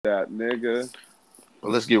that, nigga.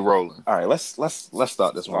 Well, let's get rolling. All right, let's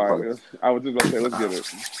start this one. All right, I was just gonna say, let's get it.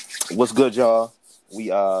 What's good, y'all?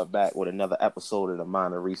 We are back with another episode of the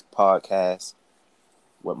Minor Reese podcast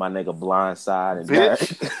with my nigga Blindside and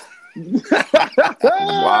Bitch.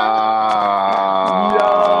 Wow.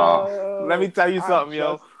 Let me tell you something,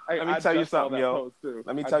 yo. Let me tell you something, yo.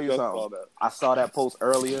 I saw that post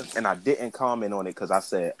earlier, and I didn't comment on it because I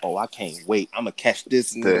said, "Oh, I can't wait. I'm gonna catch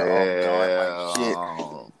this nigga off guard like shit,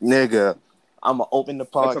 nigga. I'm gonna open the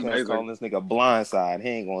podcast calling this nigga Blindside. He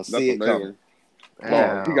ain't gonna see it coming.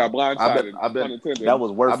 Damn. He got blindsided. That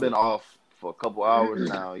was worth it. I've been off for a couple hours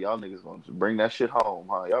now. Y'all niggas going to bring that shit home,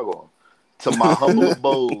 huh? Y'all going to my humble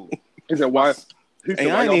abode. He said, "Why?"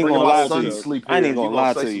 Hey, I ain't even gonna lie to you. I ain't even gonna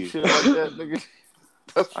lie to you. Shit like that, nigga?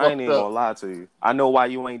 I ain't even gonna lie to you. I know why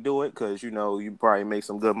you ain't do it, because, you know, you probably make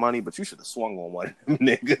some good money, but you should have swung on one of them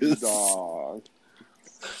niggas. Dog.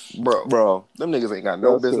 Bro, them niggas ain't got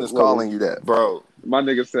no business calling you that. Bro, my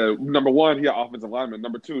nigga said, number one, he an offensive lineman.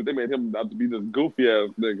 Number two, they made him out to be this goofy ass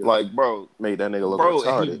nigga. Like, bro. Made that nigga look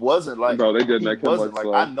retarded. He wasn't like, bro, they did make him look like,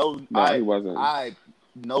 slow. I know, no, he wasn't. I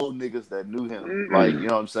know niggas that knew him. Like, you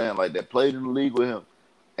know what I'm saying? Like, that played in the league with him.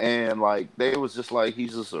 And, like, they was just like,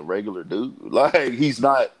 he's just a regular dude. Like, he's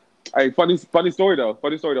not. Hey, funny story though.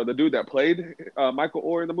 The dude that played Michael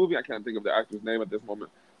Orr in the movie, I can't think of the actor's name at this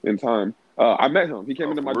moment in time. I met him. He came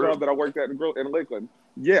into my job that I worked at in Lakeland.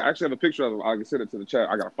 Yeah, I actually have a picture of him. I can send it to the chat.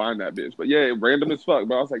 I gotta find that bitch. But yeah, random as fuck.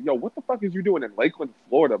 But I was like, yo, what the fuck is you doing in Lakeland,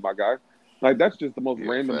 Florida, my guy? Like, that's just the most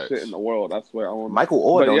random shit in the world. I swear. Michael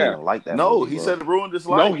Orr don't even like that. No, movie, he said it ruined his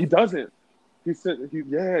life. No, he doesn't. He said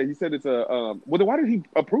it's a well, then why did he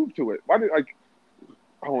approve to it? Why did, like,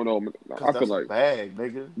 I don't know. I feel like bag,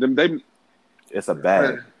 nigga. It's a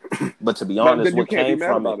bag. But to be honest, what came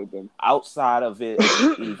from it, outside of it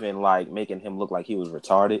even like making him look like he was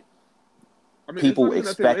retarded, I mean, people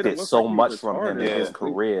expected so much from him in his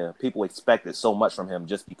career. People expected so much from him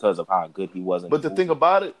just because of how good he was. But the thing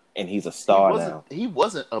about it, and he's a star now. He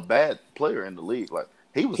wasn't a bad player in the league. Like,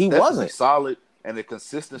 he wasn't solid and a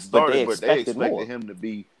consistent starter, but they expected him to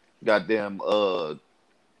be goddamn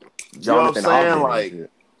Jonathan Ogden, like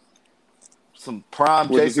some prime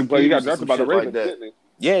Jason Peters. He got drafted by the Ravens, like didn't he?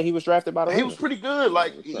 Yeah, he was drafted by the Ravens. He was pretty good.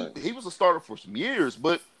 Like, he was a starter for some years,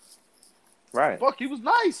 but fuck, he was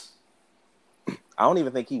nice. I don't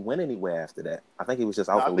even think he went anywhere after that. I think he was just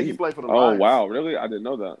out the league. I think he played for the Lions. Oh, wow. Really? I didn't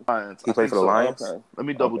know that. Lions. He played for the Lions? Okay. Let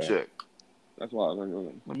me double check. That's why I was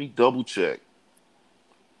like, let me double check.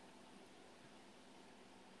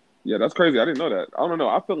 Yeah, that's crazy. I didn't know that. I don't know.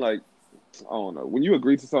 I feel like, I don't know. When you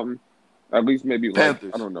agree to something, at least maybe, like,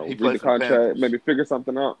 I don't know, read the contract, maybe figure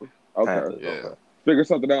something out. Okay. Panthers, yeah. Figure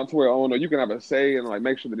something out to where, I don't know, you can have a say and, like,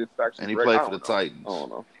 make sure that it's actually And he played for the Titans. I don't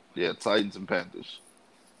know. Yeah, Titans and Panthers.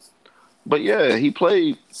 But yeah, he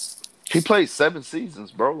played 7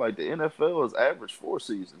 seasons, bro. Like, the NFL is average 4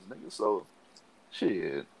 seasons, nigga. So,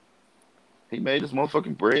 shit. He made his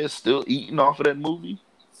motherfucking bread, still eating off of that movie.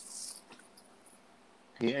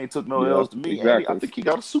 He ain't took no L's to me. Exactly. I think he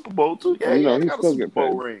got a Super Bowl, too. Yeah, he got a Super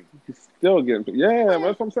Bowl ring. He's still getting paid. Yeah,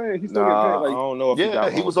 that's what I'm saying. He's still getting paid. Like, I don't know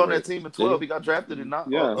if he was on that team in 12. He got drafted in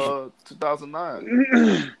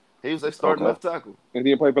 2009. He was a starting left tackle. And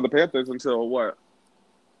he didn't play for the Panthers until what?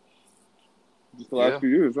 Just the last few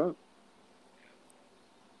years, right?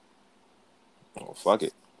 Oh, fuck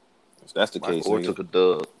it. If that's the case, Or took a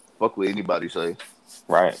dub. Fuck what anybody say.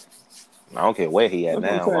 Right. I don't care where he at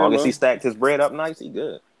now. As long as he stacked his bread up nice, he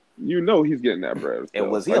good. You know he's getting that bread. And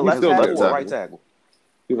was he a left tackle or right tackle?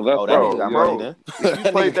 He's a left tackle. Got money then. If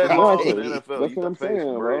you played that long in the NFL, that's what I'm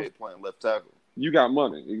saying, bro. Playing left tackle. You got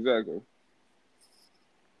money, exactly.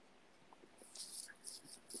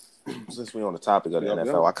 Since we're on the topic of the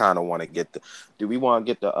NFL, I kind of want to get do we want to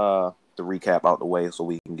get the recap out the way so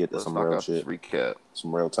we can get to some real shit? Recap.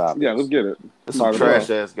 Some real topics. Yeah, let's get it. It's some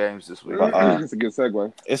trash-ass games this week. It's a good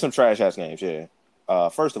segue. It's some trash-ass games, yeah.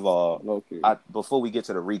 First of all, before we get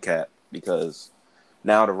to the recap, because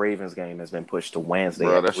now the Ravens game has been pushed to Wednesday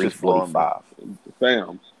at 3:45.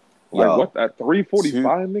 Fam. Like, what, at 3:45,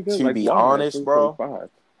 nigga? To be honest, bro,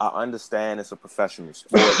 I understand it's a professional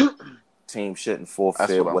sport. Team shouldn't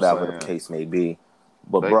forfeit, whatever the case may be.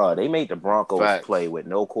 But, bro, they made the Broncos play with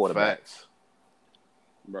no quarterback.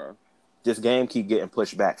 Bro. This game keep getting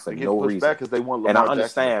pushed back for no reason. Back they want Lamar and I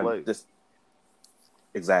understand this.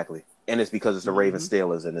 Exactly. And it's because it's the Ravens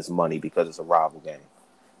Steelers and it's money because it's a rival game.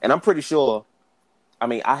 And I'm pretty sure, I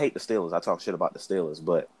mean, I hate the Steelers. I talk shit about the Steelers,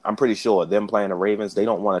 but I'm pretty sure them playing the Ravens, they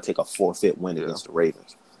don't want to take a forfeit win against the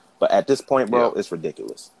Ravens. But at this point, bro, it's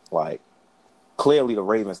ridiculous. Like, clearly the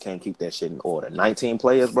Ravens can't keep that shit in order. 19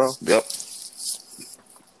 players, bro. Yep.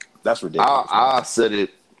 That's ridiculous. I said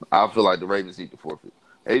it I feel like the Ravens need to forfeit.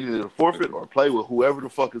 They need to forfeit or play with whoever the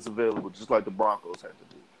fuck is available, just like the Broncos had to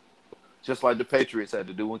do. Just like the Patriots had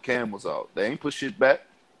to do when Cam was out. They ain't put shit back.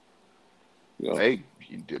 Yeah. They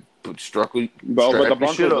strictly But the shit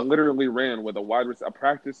Broncos up. literally ran with a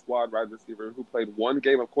practice squad wide receiver who played one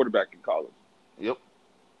game of quarterback in college. Yep.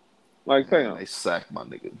 Like, And they sacked my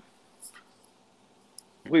nigga.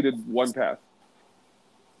 Completed one pass.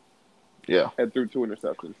 Yeah. And threw 2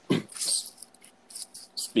 interceptions.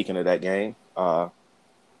 Speaking of that game,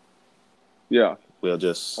 yeah. we'll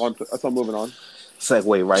just So I'm moving on.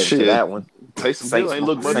 Segue right into that one. Taysom Hill ain't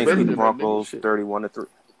look much Saints better beat than the Broncos 31-3.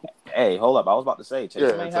 Hey, hold up! I was about to say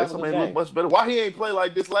Taysom ain't having a good game. Look much better. Why he ain't play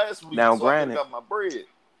like this last week? Now, so granted, I got my bread.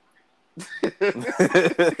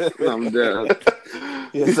 I'm dead.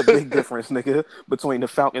 It's a big difference, nigga, between the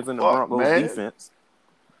Falcons and the Broncos defense.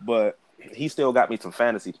 But he still got me some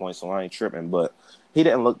fantasy points, so I ain't tripping. But he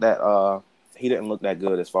didn't look that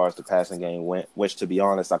good as far as the passing game went. Which, to be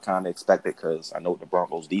honest, I kind of expected because I know what the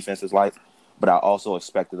Broncos defense is like. But I also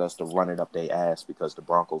expected us to run it up their ass because the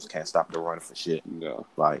Broncos can't stop the run for shit. No.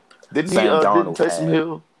 Like, didn't Taysom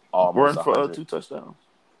Hill run for 2 touchdowns?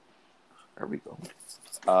 There we go.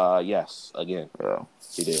 Yes, again. Yeah.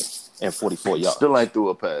 He did. And 44 yards. Still ain't threw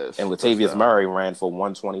a pass. And Latavius Murray ran for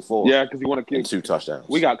 124. Yeah, because he wanted to keep 2 touchdowns.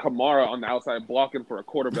 We got Kamara on the outside blocking for a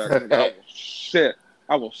quarterback.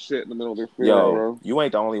 I will shit in the middle of this field, bro. You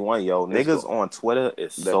ain't the only one, yo. Niggas on Twitter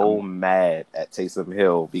is so mad at Taysom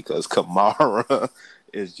Hill because Kamara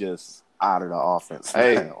is just out of the offense.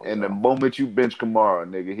 The moment you bench Kamara,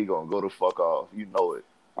 nigga, he gonna go the fuck off. You know it.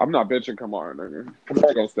 I'm not benching Kamara, nigga.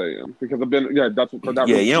 Kamara gonna stay in because I've been that's for that.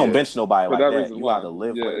 Yeah, you don't bench nobody like that. Reason you gotta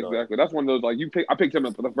live. Yeah, exactly. That's one of those like I picked him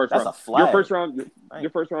up for the first round. That's a flag. Your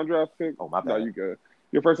first round draft pick. Oh my bad. No, you good.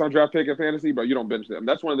 Your first round draft pick in fantasy, but you don't bench them.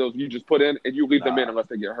 That's one of those you just put in and you leave them in unless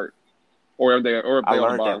they get hurt. Or if they I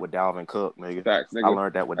learned that with Dalvin Cook, nigga. Facts, nigga. I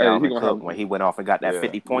learned that with Dalvin Cook when he went off and got that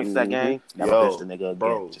 50 points that game. Never benched the nigga again.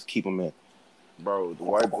 Bro, just keep him in. Bro, the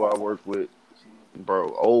white boy I work with,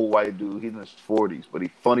 bro, old white dude, he's in his 40s, but he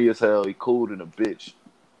funny as hell. He cool than a bitch.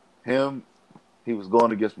 He was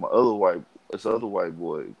going against this other white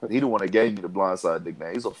boy. He the one that gave me the blindside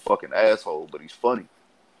nickname. He's a fucking asshole, but he's funny.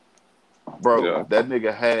 Bro, that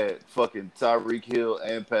nigga had fucking Tyreek Hill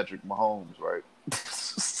and Patrick Mahomes, right?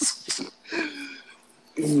 This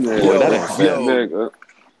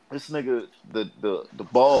nigga, the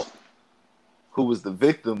ball, who was the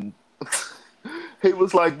victim, he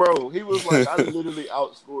was like, I literally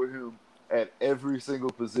outscored him at every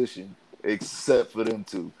single position except for them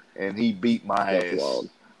two, and he beat my ass.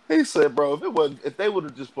 Wild. He said, bro, if they would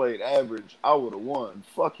have just played average, I would have won.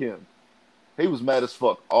 Fuck him. He was mad as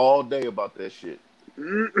fuck all day about that shit.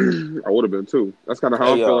 I would have been too. That's kind of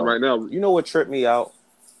how I'm feeling right now. You know what tripped me out?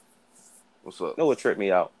 What's up? You know what tripped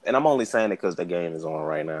me out? And I'm only saying it because the game is on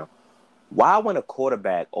right now. Why, when a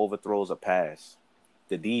quarterback overthrows a pass,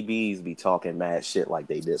 the DBs be talking mad shit like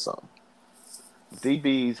they did something?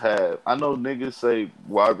 I know niggas say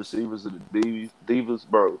wide receivers are the divas,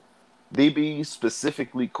 bro. DBs,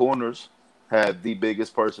 specifically corners, have the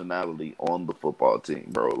biggest personality on the football team,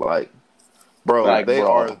 bro. They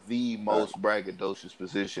are the most braggadocious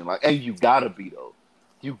position. And you gotta be, though.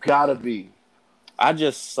 You gotta be. I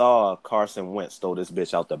just saw Carson Wentz throw this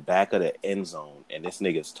bitch out the back of the end zone, and this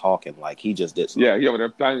nigga's talking like he just did something. Yeah, he over there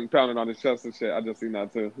pounding on his chest and shit. I just seen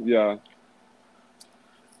that, too. Yeah.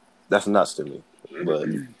 That's nuts to me. But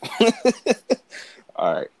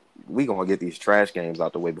all right. We gonna get these trash games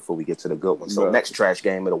out the way before we get to the good ones. So next trash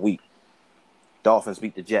game of the week. Dolphins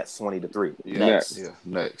beat the Jets 20-3.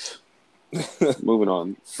 Next. Moving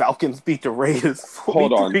on. Falcons beat the Raiders.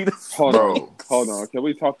 Hold on. Can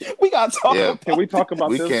we talk? We gotta talk. Can we talk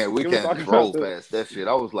about this? We can't roll past that shit.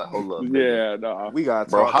 I was like, hold up. Yeah, no. We gotta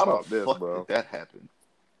talk about this, bro. How did that happen?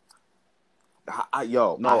 I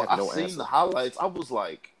seen the highlights. I was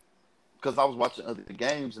like, because I was watching other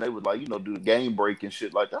games and they would do the game break and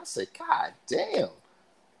shit like that. I said, God damn.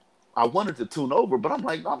 I wanted to tune over, but I'm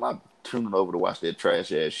like, no, I'm not tuning over to watch that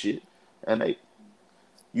trash ass shit. And they.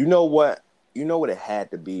 You know what it had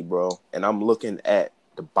to be, bro? And I'm looking at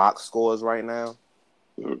the box scores right now.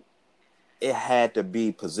 It had to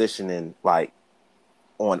be positioning,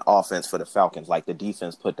 on offense for the Falcons. The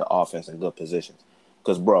defense put the offense in good positions.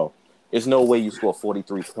 Because, bro, there's no way you score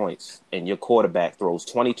 43 points and your quarterback throws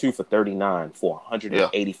 22 for 39 for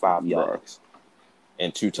 185 yards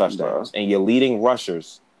and 2 touchdowns. And your leading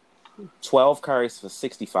rushers, 12 carries for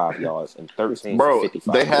 65 yards and 13 for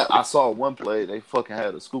 55 yards. I saw one play, they fucking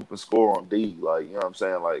had a scoop and score on D. You know what I'm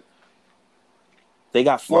saying? They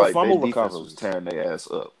got 4 fumble recoveries. Was tearing their ass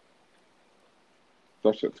up.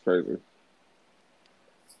 That shit's crazy.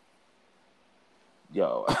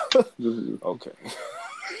 Yo. Just, Okay.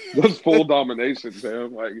 just full domination,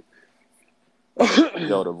 fam. Like,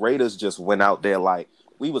 Yo, the Raiders just went out there like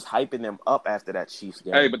we was hyping them up after that Chiefs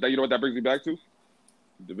game. hey, but you know what that brings me back to?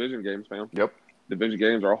 Division games, fam. Yep. Division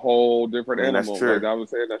games are a whole different I mean, that's animal. true. Like I was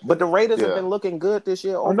saying that. But the Raiders have Yeah. been looking good this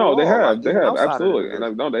year. Oh no, they overall, have, like, they even have, outside of absolutely, the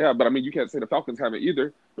division. no, they have. But I mean, you can't say the Falcons haven't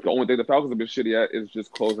either. The only thing the Falcons have been shitty at is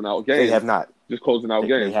just closing out games. They have not. Just closing out They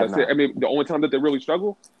games. have That's it. not. I mean, the only time that they really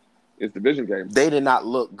struggle is division games. They did not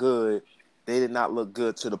look good. They did not look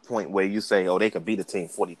good to the point where you say, "Oh, they could beat a team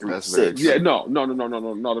 43-6." Yeah, no, not at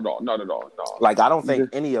all, not at all. No. Like I don't think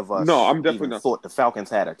any of us No, I'm definitely even not. thought the Falcons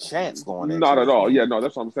had a chance going into Not at this all. game. Yeah, no,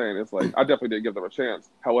 that's what I'm saying. It's like I definitely didn't give them a chance.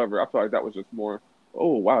 However, I feel like that was just more.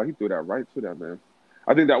 Oh wow, he threw that right to that man.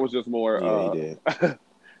 I think that was just more. Yeah, he did.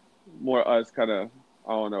 More us kind of,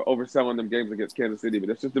 I don't know, overselling them games against Kansas City, but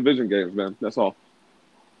it's just division games, man. That's all.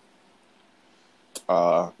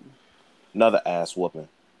 Another ass whooping.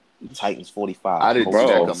 Titans 45. I didn't see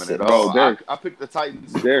that coming at Bro, all. Derek- I picked the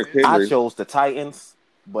Titans. Derek I Henry. I chose the Titans,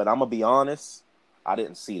 but I'm gonna be honest, I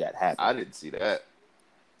didn't see that happen. didn't see that.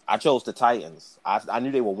 I chose the Titans. I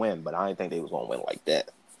knew they would win, but I didn't think they was gonna win like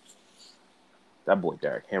that. That boy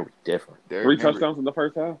Derrick Henry different. Derrick Three Henry, touchdowns in the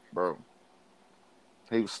first half. bro.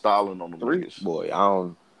 He was styling on the Three? niggas. Boy,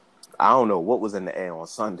 I don't know what was in the air on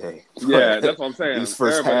Sunday. Yeah, that's what I'm saying. These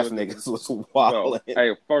first half Everybody niggas was So, wild.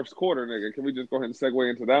 hey, first quarter, nigga. Can we just go ahead and segue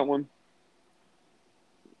into that one?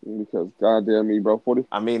 Because goddamn me, bro, 40,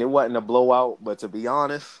 I mean, it wasn't a blowout, but to be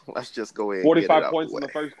honest, let's just go ahead. 45 and points get in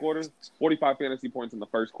it the out first quarter. 45 fantasy points in the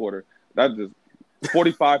first quarter. That just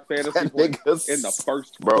 45 fantasy That points nigga's- in the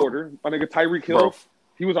first Bro. quarter. My nigga Tyreek Hill, Bro,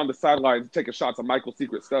 he was on the sidelines taking shots of Michael's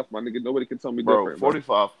secret stuff. My nigga, nobody can tell me bro, different.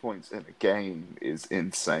 45 points in a game is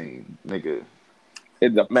insane, nigga.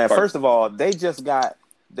 In the Man, first of all, they just got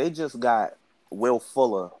Will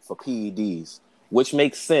Fuller for PEDs, which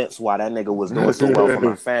makes sense why that nigga was doing so well for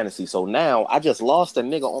my fantasy. So now I just lost a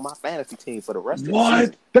nigga on my fantasy team for the rest of the what?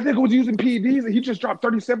 season. That nigga was using PEDs and he just dropped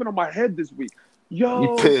 37 on my head this week. Yo,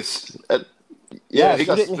 You pissed. Yes, he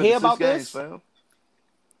got you didn't suspended hear 6 about games, this? fam.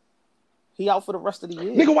 He out for the rest of the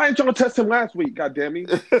year. nigga, why ain't y'all test him last week? Goddamn me!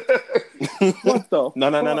 What the?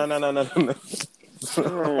 No.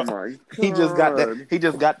 Oh my god! He just got that. He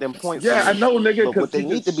just got them points. Yeah, I know, nigga. But what they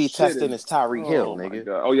need to be testing is Tyreek Hill, my nigga.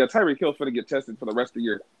 God. Oh yeah, Tyreek Hill's gonna get tested for the rest of the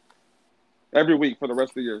year. Every week for the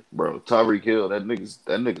rest of the year. Bro, Tyreek Hill, that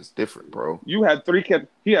nigga's different, bro. You had 3 catch.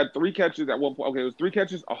 He had 3 catches at one point. Okay, it was 3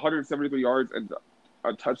 catches, 173 yards, and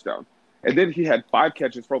a touchdown. And then he had 5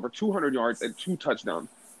 catches for over 200 yards and 2 touchdowns.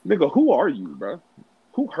 Nigga, who are you, bro?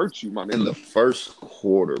 Who hurt you, my nigga? In the first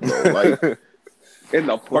quarter, bro. Like, In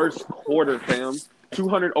the first quarter, fam.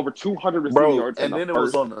 200 receiving bro, yards. and then it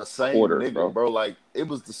was on the same quarter, nigga, bro. Like, it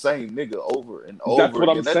was the same nigga over and over. That's what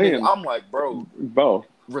I'm again. That saying. Nigga, I'm like, bro, Bro.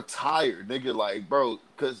 retire, nigga. Like, bro,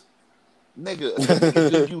 because nigga, a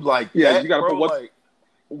nigga do you like Yeah, that, you gotta bro? put what's- Like,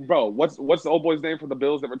 Bro, what's the old boy's name from the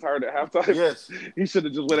Bills that retired at halftime? yes, He should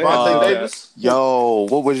have just went ahead Vontae and did that. Davis. Yo,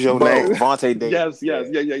 what was your Bro. name? Vontae Davis. Yes.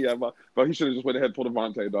 Yeah. But he should have just went ahead and pulled a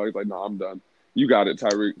Vontae, dog. He's like, no, I'm done. You got it,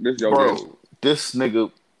 Tyreek. This your Bro, game. this nigga,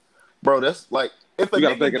 bro, that's like if a You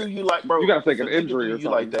gotta nigga think do you like, bro, you gotta think if an a nigga injury do or you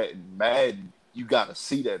like something. that in Madden, you gotta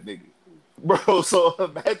see that nigga, bro. So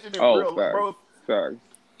imagine in Oh, real, facts. bro. Facts.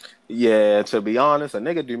 Yeah, to be honest, a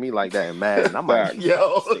nigga do me like that in Madden, I might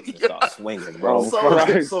Facts. start swinging, bro. Oh, So,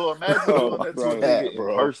 Christ. so imagine Oh, doing that to a Christ. nigga Yeah, in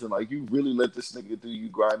bro. person. Like, you really let this nigga do you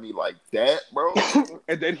grimy like that, bro?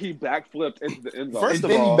 And then he backflipped into the end zone. First And of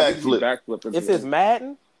then all, he backflipped. backflipped into If the it's end.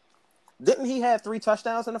 Madden, didn't he have 3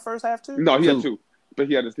 touchdowns in the first half too? No, he had 2. 2. But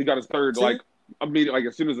he got his third, 2? like, immediately, like,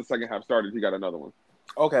 as soon as the second half started, he got another one.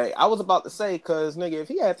 Okay, I was about to say, because, nigga, if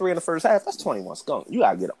he had 3 in the first half, that's 21 skunk. You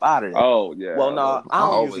got to get up out of there. Oh, yeah. Well, no, I don't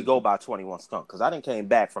always- usually go by 21 skunk, because I didn't came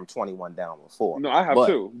back from 21 down before. No, I have But-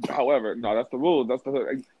 2. However, no, that's the rule. That's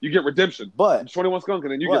the you get redemption. But, 21 skunk,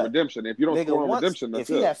 and then you What? get redemption. If you don't nigga, score on once, redemption, if that's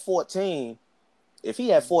he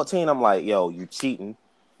it. had 14, I'm like, yo, you cheating.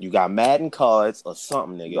 You got Madden cards or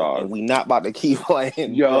something, nigga, Dog. and we not about to keep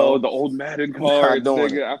playing. Yo, bro. the old Madden Not cards, doing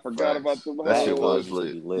nigga. it. I forgot Facts. about them. That shit Madden was cards used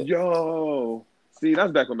to be lit. Yo. See,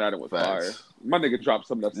 that's back when Madden was fire. Facts. My nigga dropped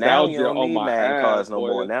some Now nostalgia you don't on need my Madden ass, cards no boy.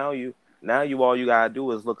 more. Now you all you gotta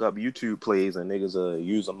do is look up YouTube plays and niggas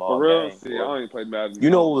use them all For real? game. See, I don't even play Madden.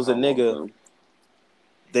 You know it was a I don't nigga- know.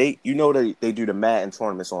 They do the Madden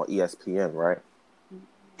tournaments on ESPN, right?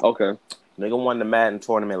 Okay. Nigga won the Madden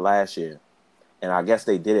tournament last year, and I guess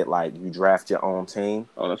they did it like you draft your own team.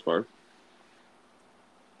 Oh, that's fine.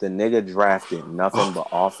 The nigga drafted nothing but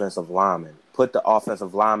offensive linemen, put the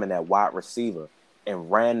offensive lineman at wide receiver,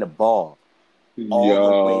 and ran the ball all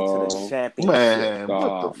the way to the championship. Man, what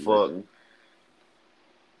Stop, the fuck? nigga.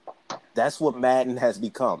 That's what Madden has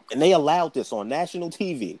become, and they allowed this on national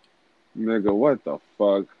TV. Nigga, what the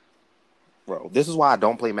fuck? Bro, this is why I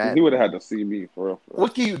don't play Madden. He would have had to see me for real.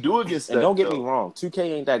 What can you do against that? And don't get me wrong, 2K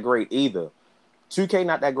ain't that great either. 2K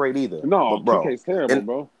not that great either. No, but bro, 2K's terrible,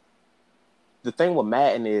 bro. The thing with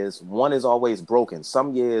Madden is one is always broken.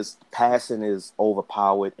 Some years passing is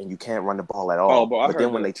overpowered and you can't run the ball at all. But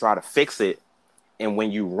then when they try to fix it, and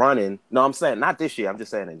when you running, no, I'm saying not this year. I'm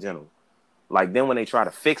just saying in general. Like then when they try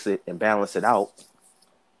to fix it and balance it out,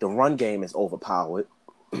 the run game is overpowered,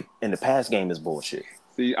 and the pass game is bullshit.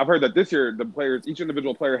 See, I've heard that this year the players, each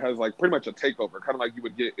individual player has like pretty much a takeover, kind of like you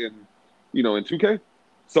would get in, in 2K.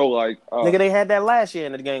 So like, nigga, they had that last year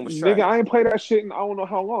and the game was trash. Nigga, I ain't played that shit in I don't know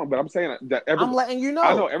how long, but I'm saying that I'm letting you know.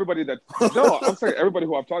 I know everybody that no, I'm saying everybody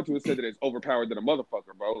who I've talked to has said that it's overpowered than a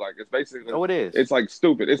motherfucker, bro. Like it's basically it is. It's like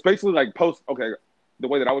stupid. It's basically like the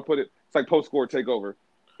way that I would put it, it's like post score takeover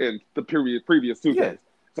in the previous 2Ks. Yeah.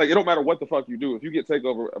 It's like it don't matter what the fuck you do. If you get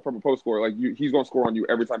takeover from a post score, like he's gonna score on you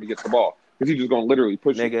every time he gets the ball because he's just gonna literally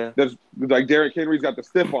push nigga. There's like Derrick Henry's got the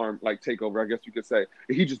stiff arm like takeover, I guess you could say.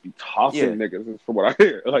 He just be tossing niggas from what I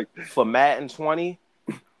hear. Like for Madden 20,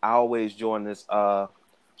 I always join this. Shout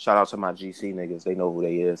out to my GC niggas. They know who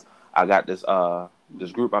they is. I got this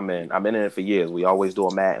this group I'm in. I've been in it for years. We always do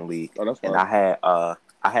a Madden league. Oh, that's fine. And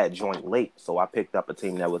I had joined late, so I picked up a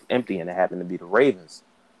team that was empty, and it happened to be the Ravens.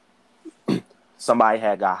 Somebody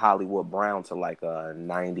had got Hollywood Brown to like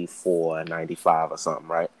 94, 95 or something,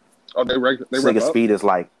 right? Oh, they nigga speed is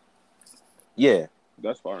like, yeah,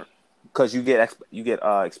 that's fine. Because you get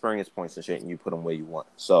experience points and shit, and you put them where you want.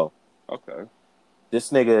 So okay, this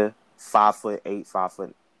nigga 5'8",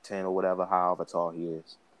 5'10" or whatever, however tall he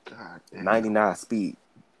is, God, 99 speed.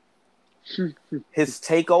 His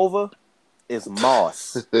takeover is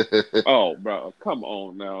Moss. Oh, bro, come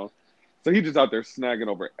on now. So he just out there snagging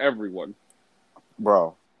over everyone.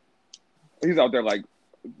 Bro, he's out there like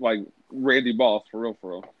Randy Moss for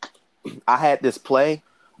real. I had this play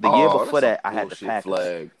the year before that. I had the Packers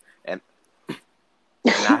flag, and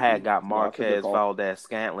I had got Marquez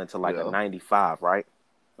Valdez-Scantling to like a 95, right?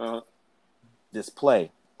 Uh-huh. This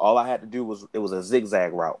play, all I had to do was a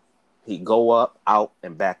zigzag route. He'd go up, out,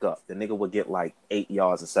 and back up. The nigga would get like 8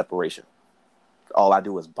 yards of separation. All I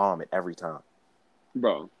do is bomb it every time,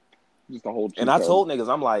 bro. Just a whole. And I told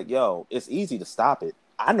niggas, I'm like, yo, it's easy to stop it.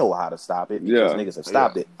 I know how to stop it because niggas have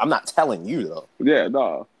stopped it. I'm not telling you though. Yeah,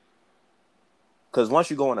 no. Because once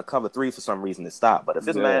you go into cover 3 for some reason, it stopped. But if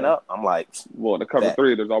it's man up, I'm like, well, in the cover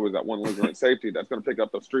 3, there's always that one lingering safety that's going to pick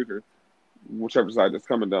up the streaker, whichever side that's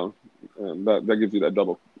coming down, and that gives you that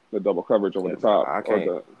double coverage over the top, or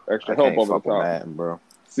the extra help over the top. Madden, bro.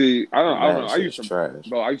 See, I don't know. I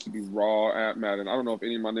used to be raw at Madden. I don't know if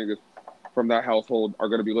any of my niggas from that household are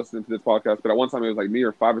going to be listening to this podcast, but at one time it was like me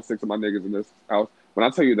or 5 or 6 of my niggas in this house. When I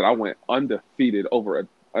tell you that I went undefeated over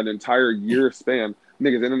an entire year span,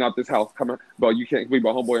 niggas in and out this house coming, bro, you can't beat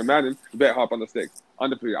my homeboy in Madden, bet hop on the sticks.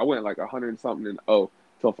 Undefeated. I went like 100-something and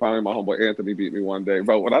till finally my homeboy Anthony beat me one day.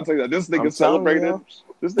 Bro, when I tell you that this nigga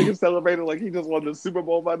celebrated like he just won the Super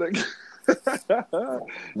Bowl, my nigga.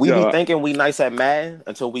 We be thinking we nice at Madden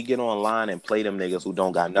until we get online and play them niggas who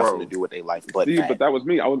don't got nothing to do with their life. But that was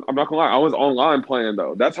me. I'm not gonna lie. I was online playing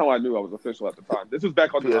though. That's how I knew I was official at the time. This was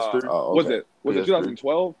back on PS3. Was it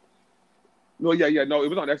 2012? No, yeah. No, it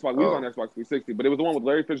was on Xbox. We was on Xbox 360, but it was the one with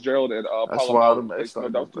Larry Fitzgerald and Paulo.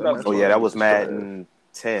 That was Madden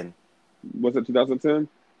 10. Was it 2010?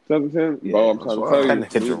 2010? Yeah, bro, I'm trying to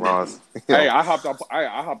tell you. Hey, I hopped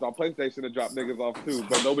on PlayStation to drop niggas off too,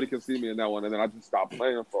 but nobody can see me in that one. And then I just stopped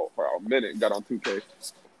playing for a minute and got on 2K.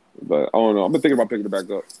 But I don't know. I've been thinking about picking it back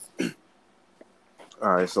up.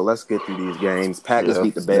 All right, so let's get through these games. Packers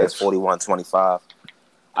beat the Bears 41-25.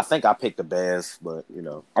 I think I picked the Bears, but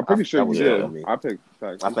I'm pretty sure you did. I picked.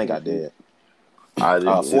 I think I did. I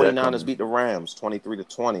didn't 49ers beat the Rams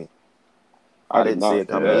 23-20. I didn't see it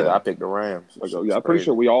coming either. I picked the Rams. I'm pretty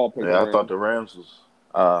sure we all picked the Rams. I thought the Rams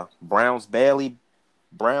was. Browns barely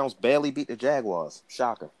beat the Jaguars.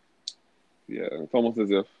 Shocker. Yeah, it's almost as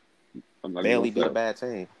if barely beat a bad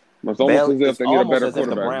team. It's almost as if they need a better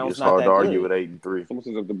quarterback. It's hard to argue with 8-3. It's almost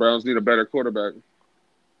as if the Browns need a better quarterback.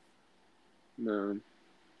 Man.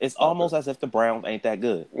 It's almost as if the Browns ain't that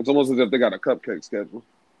good. It's almost as if they got a cupcake schedule.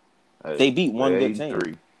 They beat one good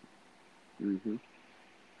team. Mm-hmm.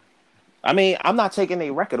 I mean, I'm not taking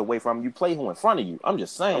a record away from them. You play who in front of you. I'm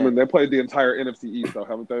just saying. I mean, they played the entire NFC East, though,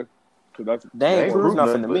 haven't they? So they ain't proved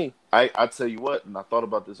nothing to me. I tell you what, and I thought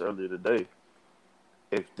about this earlier today.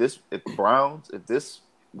 If this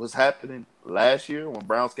was happening last year when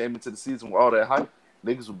Browns came into the season with all that hype,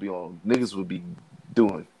 niggas would be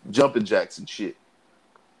doing jumping jacks and shit.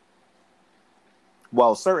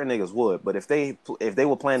 Well, certain niggas would, but if they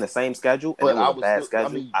were playing the same schedule and But it was I a would bad still, I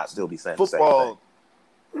schedule, mean, I'd still be saying the same football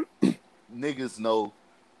thing. niggas know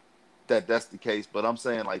that that's the case. But I'm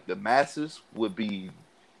saying like the masses would be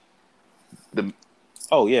the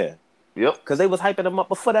Oh yeah, yep. because they was hyping them up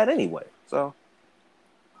before that anyway. So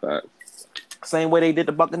Facts. same way they did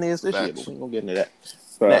the Buccaneers this year, Facts. but we ain't gonna get into that.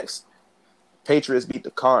 Facts. Next, Patriots beat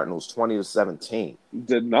the Cardinals 20-17.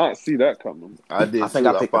 Did not see that coming. I did I think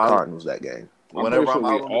too. I picked the Cardinals that game. Whenever pretty I'm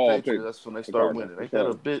sure out we on the all Patriots, picked that's when they the start Cardinals, winning. Ain't for that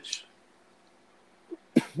a bitch?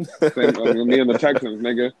 Same, me and the Texans,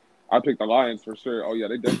 nigga. I picked the Lions for sure. Oh yeah,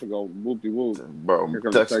 they definitely go whoop de whoop. Bro, Here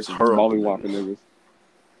comes the Texas Texans, hurled molly them whopping niggas. niggas.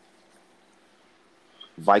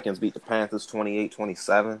 Vikings beat the Panthers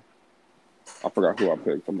 28-27. I forgot who I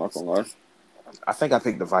picked. I'm not gonna lie. I think I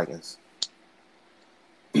picked the Vikings.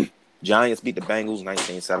 Giants beat the Bengals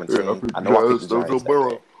 19-17. I know I picked the Giants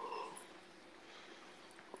that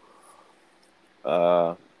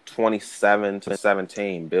game.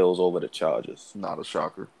 27-17, Bills over the Chargers. Not a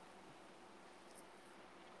shocker.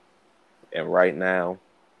 And right now,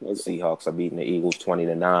 the Seahawks are beating the Eagles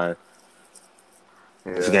 20-9.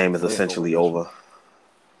 Yeah, This game is essentially over.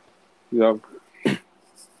 Yeah.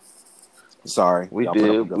 Sorry. We y'all put up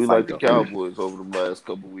a did. good We fight, like the though. Cowboys over the last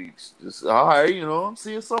couple weeks. Just all right, I'm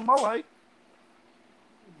seeing something I like.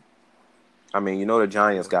 I mean, you know the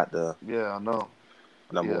Giants got the Yeah, I know.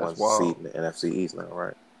 number one seed in the NFC East now,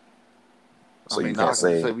 right? So I mean, you can't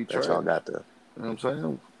say we that y'all got the... You know what I'm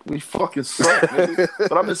saying? We fucking suck, nigga.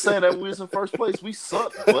 But I've been saying that we was in first place. We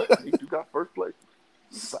suck, but you got first place.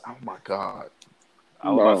 Oh my god. I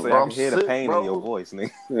was about to say, bro, I can hear sick, the pain bro. in your voice,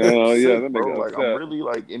 nigga. Yeah, sick, that bro. nigga Like upset. I'm really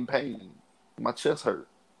like in pain. My chest hurt.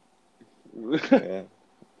 Yeah.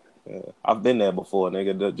 I've been there before,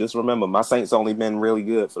 nigga. Just remember, my Saints only been really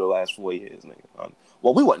good for the last 4 years, nigga.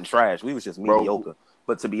 Well, we wasn't trash. We was just mediocre.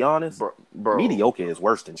 But to be honest, bro, mediocre is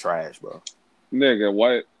worse than trash, bro. Nigga,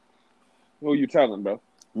 what? Who you telling, bro?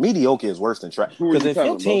 Mediocre is worse than trash. Because if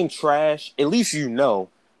your team trash, at least you know,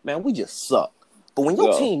 man, we just suck. But when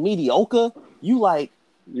your team mediocre, you like,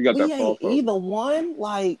 you got we that ain't either one.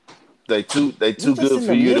 Like, they too good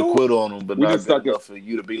for you to quit on them, but not good enough for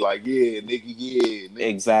you to be like, yeah, nigga, yeah. Nigga.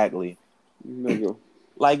 Exactly. Nigga.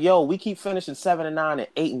 Like, yo, we keep finishing 7-9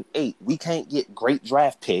 and 8-8. We can't get great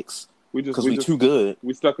draft picks because we too good.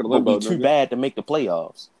 We stuck in limbo. But we too bad to make the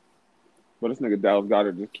playoffs. But this nigga Dallas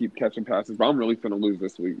Goedert just keep catching passes. But I'm really finna lose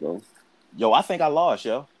this week, bro. Yo, I think I lost,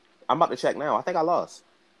 yo. I'm about to check now. I think I lost.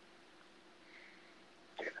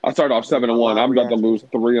 I started off 7-1. I'm about to lose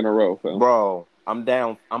 3 in a row, fam. Bro, I'm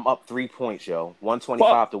down. I'm up 3 points, yo.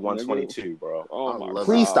 125 to 122, bro. Oh my God.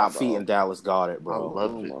 Please stop feeding Dallas Goedert, bro. I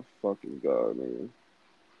love it. Oh my fucking God, nigga.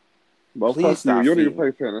 Bro, Please fuck you. stop You don't even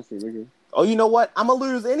feeding. play fantasy, nigga. Oh, you know what? I'm going to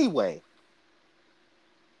lose anyway.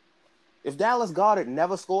 If Dallas Goedert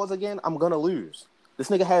never scores again, I'm going to lose. This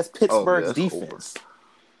nigga has Pittsburgh's defense.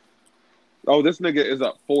 Oh, this nigga is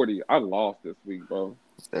up 40. I lost this week, bro.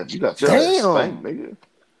 You got your ass spanked, nigga.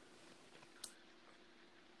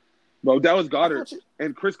 Bro, Dallas Goedert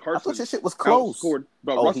and Chris Carson. I thought your shit was close. Scored.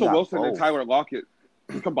 Bro, Russell Wilson and Tyler Lockett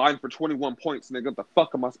combined for 21 points, nigga. What the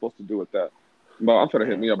fuck am I supposed to do with that? Bro, I'm finna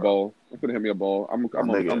hit me a ball. I'm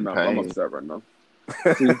upset right now.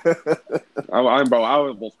 Bro, I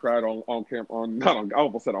almost cried on camera. I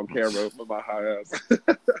almost said on camera with my high ass.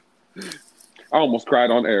 I almost cried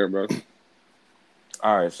on air, bro.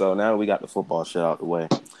 All right, so now that we got the football shit out the way,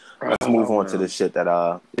 let's move on to the shit that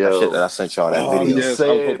I sent y'all that video. Yes, I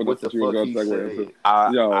was hoping that's what you were going to segue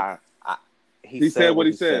into. He said what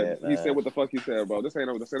he said. He said what the fuck he said, bro. This ain't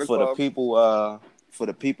over the Santa Claus. For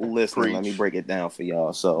the people listening, let me break it down for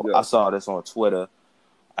y'all. So I saw this on Twitter.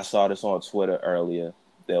 Earlier.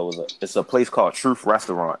 It's a place called Truth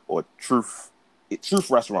Restaurant or Truth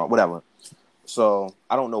Restaurant, whatever. So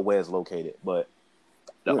I don't know where it's located, but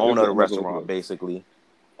the owner of the restaurant basically.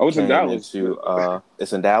 Oh, it's in Dallas.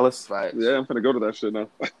 It's in Dallas. Right. Yeah, I'm finna go to that shit now.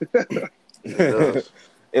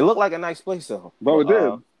 It looked like a nice place though. Bro, it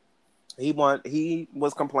did. He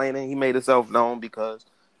was complaining. He made himself known because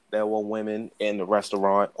there were women in the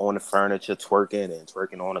restaurant on the furniture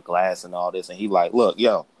twerking on the glass and all this. And he like, look,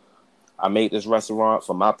 yo, I made this restaurant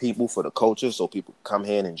for my people, for the culture, so people come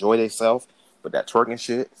here and enjoy themselves. But that twerking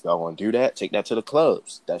shit, if y'all want to do that, take that to the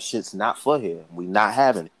clubs. That shit's not for here. We not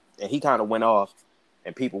having it. And he kind of went off,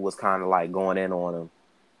 and people was kind of like going in on him.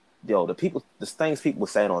 Yo, the things people were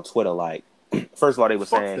saying on Twitter, like, first of all, they were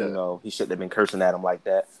saying, he shouldn't have been cursing at him like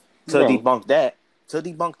that. To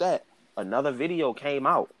debunk that, another video came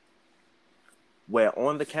out where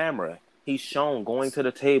on the camera he's shown going to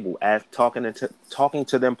the table as talking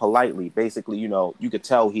to them politely. Basically, you could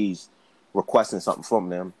tell he's requesting something from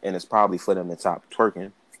them, and it's probably for them to stop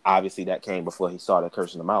twerking. Obviously, that came before he started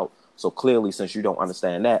cursing them out. So clearly, since you don't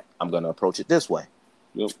understand that, I'm going to approach it this way.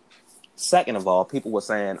 Yep. Second of all, people were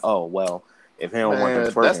saying, "Oh, well, if he don't want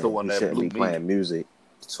them twerking, that's the one he that shouldn't blew be me. playing music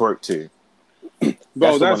to twerk to." Bro,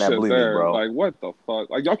 That's the that one that shit blew me, there. bro. Like, what the fuck?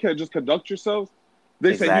 Like, y'all can't just conduct yourselves.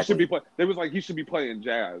 They say he should be playing. They was like he should be playing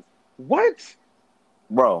jazz. What?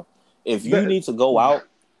 Bro, if you need to go out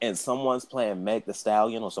and someone's playing Meg Thee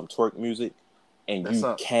Stallion or some twerk music, and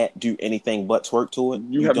you can't do anything but twerk to it,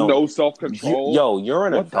 you have no self-control. Yo, you're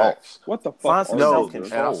an adult. What the fuck? Find some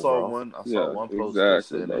self-control, and I saw bro. one. I saw one post that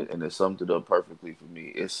said it, and it summed it up perfectly for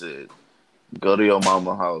me. It said, "Go to your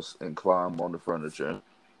mama's house and climb on the furniture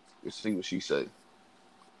and see what she say."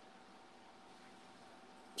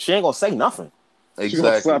 She ain't gonna say nothing. Exactly. She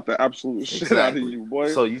gonna slap the absolute shit out of you,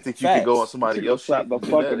 boy. So you think you can go on somebody else's shit the and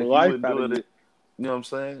do fucking that if life you wouldn't out do of it? you. You know what I'm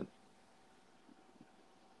saying?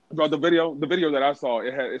 Bro, the video that I saw,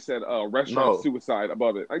 it said restaurant suicide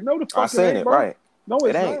above it. Like, no, the fuck I seen it, bro. Right? No,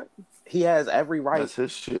 it's not. He has every right. That's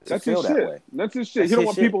his shit. That's his shit. That's his shit. He don't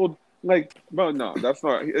want people like, bro. No, that's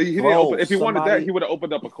not. He didn't open. If he wanted that, he would have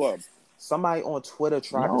opened up a club. Somebody on Twitter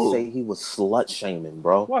tried to say he was slut shaming,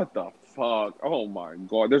 bro. What the fuck? Oh my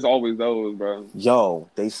god, there's always those, bro. Yo,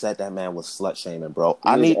 they said that man was slut shaming, bro.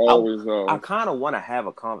 I kind of want to have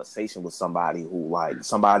a conversation with somebody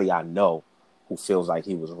somebody I know who feels like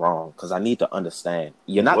he was wrong, because I need to understand.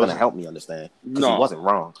 You're not going to help me understand, because he wasn't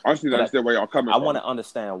wrong. I just need to understand where y'all coming from. I want to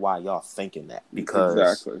understand why y'all thinking that,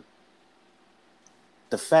 because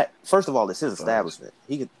the fact, first of all, it's his establishment.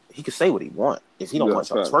 He could say what he want. If he don't want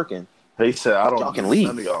y'all twerking, he said, "I don't y'all can leave.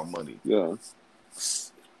 None of y'all money." Yeah.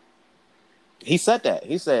 He said that.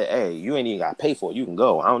 He said, "Hey, you ain't even got to pay for it. You can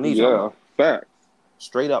go. I don't need y'all." Facts.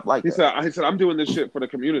 Straight up like that. He said, "I'm doing this shit for the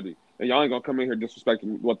community, and y'all ain't gonna come in here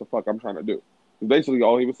disrespecting what the fuck I'm trying to do." It's basically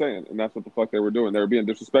all he was saying, and that's what the fuck they were doing. They were being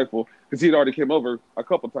disrespectful because he'd already came over a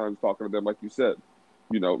couple times talking to them, like you said,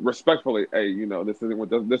 respectfully. Hey, this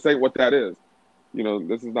ain't what that is.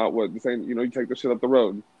 This is not what this ain't. You take the shit up the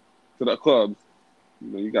road to the clubs.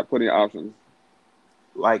 You got plenty of options.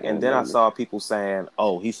 And then I saw people saying,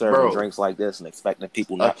 "Oh, he's serving drinks like this and expecting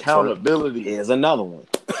people not to twerk." Accountability is another one.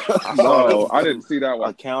 No, I didn't see that one.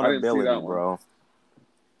 Accountability, bro.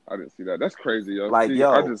 I didn't see that. That's crazy, yo.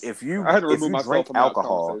 If you drink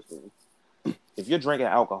alcohol, if you're drinking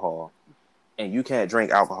alcohol and you can't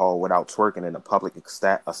drink alcohol without twerking in a public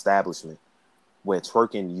establishment where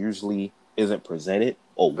twerking usually isn't presented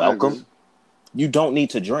or welcome, you don't need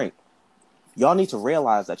to drink. Y'all need to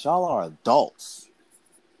realize that y'all are adults.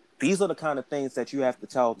 These are the kind of things that you have to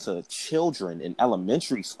tell to children in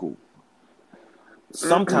elementary school.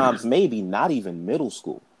 Sometimes maybe not even middle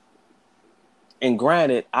school. And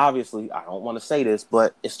granted, obviously, I don't want to say this,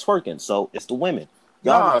 but it's twerking, so it's the women.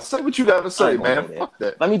 Say what you got to say, man. Fuck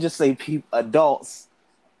that. Let me just say, adults.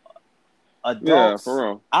 Yeah, for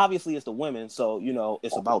real. Obviously, it's the women, so,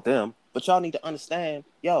 it's about them. But y'all need to understand,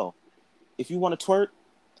 if you want to twerk,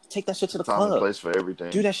 take that shit to the club. Time and place for everything.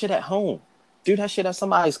 Do that shit at home. Do that shit at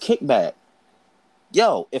somebody's kickback.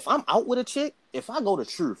 Yo, if I'm out with a chick, if I go to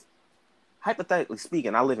Truth, hypothetically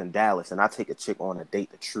speaking, I live in Dallas and I take a chick on a date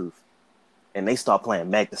to Truth, and they start playing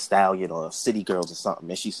Meg Thee Stallion or City Girls or something,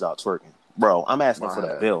 and she start twerking. Bro, I'm asking for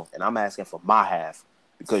the bill, and I'm asking for my half,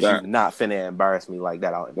 because you're not finna embarrass me like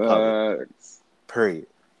that out in public. Period.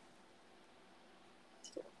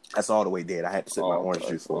 That's all the way dead. I had to sip my orange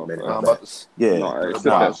juice for a minute. Sip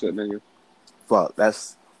that shit, nigga. Fuck,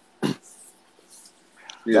 that's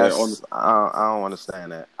I don't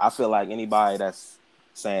understand that. I feel like anybody that's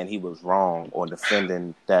saying he was wrong or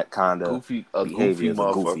defending that kind of behavior is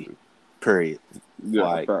goofy. Period.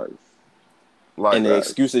 Yeah, and the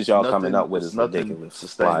excuses y'all coming up with is ridiculous.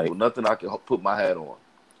 Sustainable. Nothing I can put my hat on.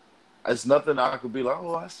 It's nothing I could be like,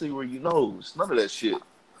 oh, I see where it's none of that shit.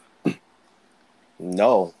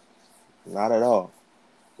 No, not at all.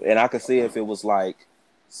 And I could see if it was like,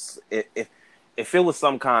 if it was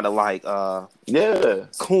some kind of like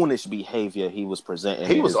coonish behavior he was presenting,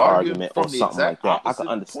 he was argument or something like that, I could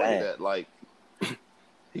understand that. Like,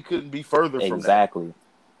 he couldn't be further from that. Exactly.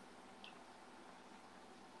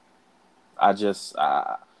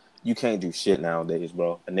 You can't do shit nowadays,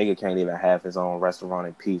 bro. A nigga can't even have his own restaurant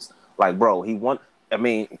in peace. Like, bro,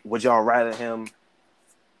 would y'all rather him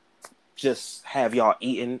just have y'all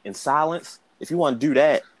eating in silence? If you want to do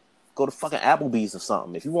that, go to fucking Applebee's or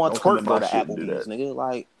something. If you want to twerk, go to Applebee's, nigga.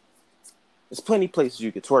 Like, there's plenty of places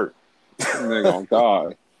you could twerk. Nigga, on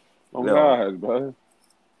God. On God, bro.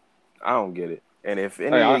 I don't get it. And if he's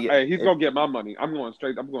gonna get my money. I'm going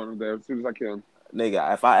there as soon as I can.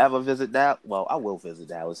 Nigga, if I ever visit Dallas, well, I will visit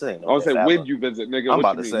Dallas. It ain't I no would say if when ever. you visit, nigga. I'm What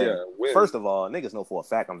about you to mean? say, Yeah, when first of all, niggas know for a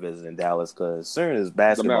fact I'm visiting Dallas because soon as the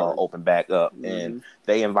basketball Mavericks. open back up and Mm-hmm.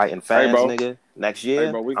 they inviting Hey, fans, bro. nigga, next Hey,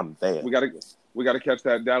 year, bro. I'm there. We gotta catch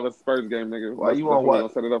that Dallas Spurs game, nigga. Why you That's want what we what?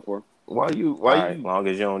 gonna set it up for. Why you? All right, as long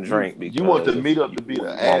as you don't drink You want the because meetup you to be the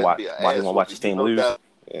want to ass? watch. Be an Why he ass want to watch his whooping? team You know lose? that.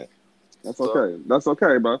 Yeah. That's So okay. That's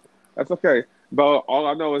okay, bro. That's okay. But all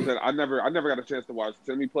I know is that I never got a chance to watch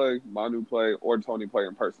Timmy play, Manu play, or Tony play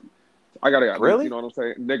in person. I gotta at least, you Really, know what I'm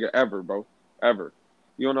saying, nigga, ever, bro, ever.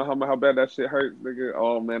 You don't know how bad that shit hurts, nigga.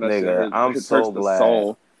 Oh man, that shit nigga, hurts. It hurts the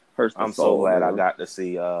soul. Hurts the I'm so soul, glad I man. got to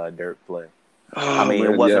see Dirk play. I Oh mean, it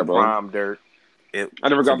man, yeah, wasn't bro. prime Dirk. It I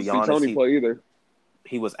never to got to be see honest, Tony play either.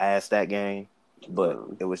 he was asked that game, but Uh,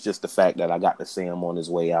 it was just the fact that I got to see him on his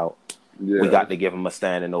way out. We yeah, got to give him a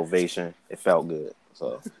standing ovation. It felt good.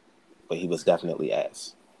 So, but he was definitely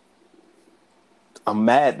asked. I'm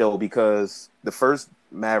mad though because the first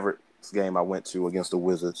Mavericks game I went to against the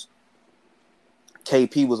Wizards,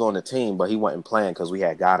 KP was on the team, but he wasn't playing because we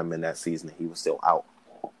had got him in that season. He was still out.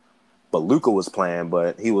 But Luka was playing,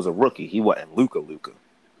 but he was a rookie. He wasn't Luka.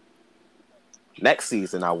 Next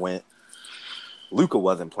season I went, Luka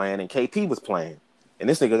wasn't playing and KP was playing. And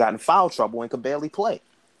this nigga got in foul trouble and could barely play.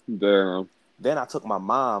 damn. Then I took my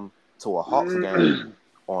mom to a Hawks game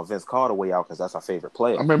on Vince Carter way out because that's our favorite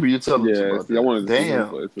player. I remember you telling us Yeah, about see, I that. wanted to see him Damn,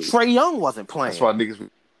 play too. Trae Young wasn't playing. that's why niggas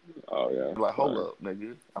Oh yeah, like, hold sorry. up,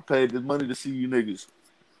 nigga. I paid this money to see you niggas.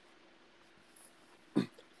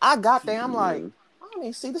 I got there. I'm like, Yeah. I don't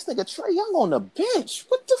even see this nigga Trae Young on the bench.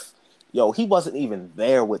 What the? Yo, he wasn't even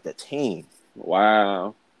there with the team.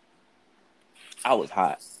 Wow. I was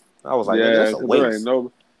hot. I was like, nigga, Yeah, that's a because there waste.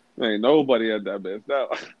 ain't nobody at that bitch. No.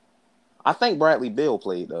 I think Bradley Beal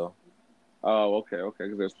played though. Oh, okay,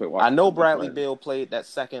 because there's play. I know Washington. Bradley Right. Beal played that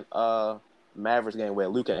second Mavericks game where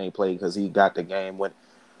Luka ain't played because he got the game when.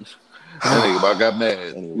 That nigga about got mad.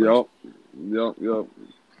 Anyway. Yep.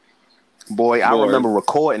 Boy, I remember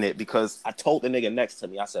recording it because I told the nigga next to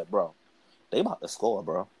me, I said, bro, they about to score,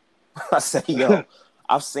 bro. I said, yo,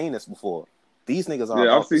 I've seen this before. These niggas are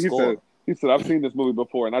Yeah, about to score. He said, I've seen this movie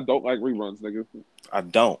before, and I don't like reruns, nigga. I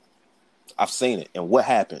don't. I've seen it. And what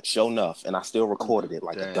happened? Sure enough. And I still recorded it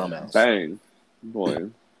like a dumbass. Bang. Boy.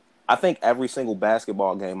 I think every single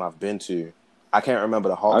basketball game I've been to, I can't remember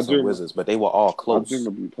the Hawks and Wizards, but they were all close. I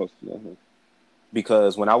remember you posting that. Huh?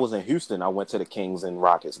 Because when I was in Houston, I went to the Kings and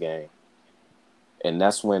Rockets game. And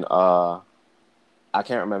that's when I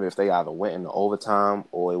can't remember if they either went into overtime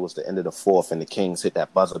or it was the end of the fourth and the Kings hit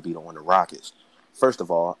that buzzer beater on the Rockets. First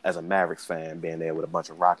of all, as a Mavericks fan, being there with a bunch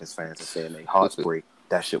of Rockets fans and saying their hearts break,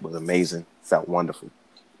 that shit was amazing. Felt wonderful.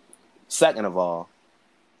 Second of all,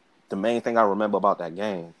 the main thing I remember about that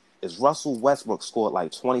game is Russell Westbrook scored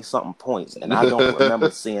like 20-something points, and I don't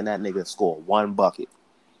remember seeing that nigga score one bucket.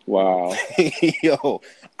 Wow. Yo,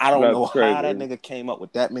 I don't know crazy. how that nigga came up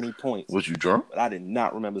with that many points. Was you drunk? But I did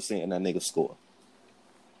not remember seeing that nigga score.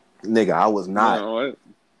 Nigga, I was not. You know what?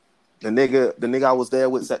 The nigga I was there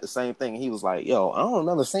with said the same thing. He was like, yo, I don't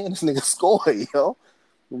remember seeing this nigga score, yo.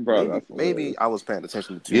 Bro, maybe I was paying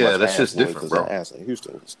attention to too much. Yeah, that shit's different, bro. That ass in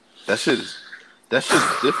Houston was That shit's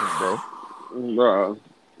different, bro. Bro.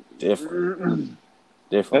 different.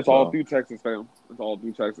 That's bro. all through Texas, fam. That's all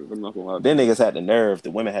through Texas. I'm not gonna lie. Then niggas had the nerve,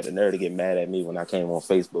 the women had the nerve to get mad at me when I came on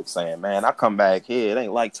Facebook saying, man, I come back here. It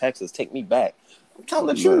ain't like Texas. Take me back. I'm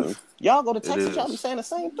telling the truth. Y'all go to Texas, y'all be saying the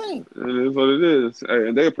same thing. It is what it is. Hey,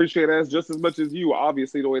 and they appreciate us just as much as you,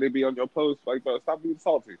 obviously, the way they be on your posts. Like, bro, stop being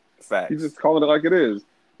salty. Facts. You just calling it like it is.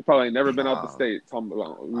 You probably ain't never been out the state.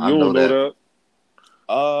 You I know that.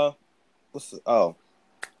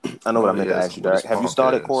 I know what I meant to ask you, Derek. Have you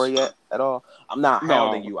started Corey yet at all? I'm not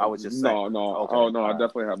hounding you. I was just saying. No. Okay, Oh, no, I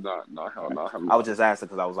definitely have not. No, hell no. I was just asking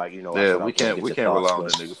because I was like, you know. Yeah, we can't rely on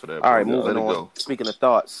that nigga for that. All right, bro. moving on. Go. Speaking of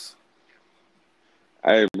thoughts.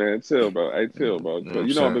 Hey, man, chill, bro. Hey, chill, bro.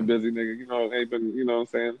 You know I've been busy, nigga. You know, ain't been, you know what I'm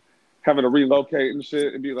saying? Having to relocate and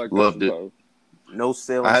shit and be like, loved it. Bro. No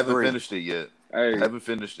sailing. I haven't finished it yet. Hey, I haven't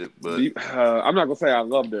finished it, but I'm not gonna say I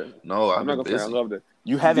loved it. No, I'm not gonna say I loved it.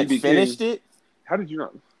 You haven't finished it? How did you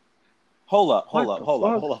not? Hold up.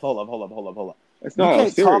 It's you not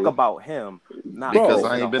can't serious. talk about him. Not because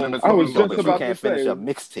I ain't been in the I was just you about can't to finish say, a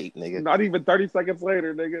mixtape, nigga. Not even 30 seconds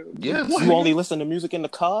later, nigga. Yes. You only listen to music in the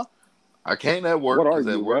car? I can't at work because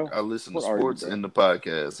at work bro? I listen to What sports and the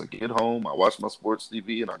podcast. I get home, I watch my sports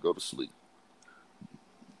TV, and I go to sleep.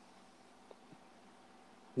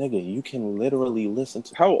 Nigga, you can literally listen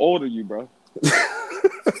to. How old are you, bro?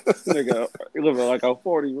 Nigga, you living like a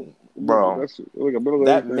 40, bro. That's like a middle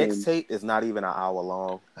that mixtape is not even an hour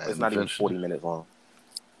long. It's not even 40 minutes long.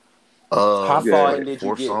 How far in did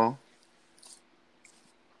you get? Song?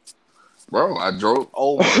 Bro, I drove.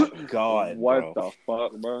 Oh my god, What bro. the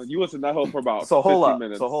fuck, bro? You listened to that hoe for about So hold 15 up.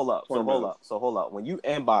 minutes. So hold up. 20 minutes. So hold up. When you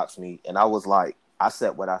inboxed me and I was like, I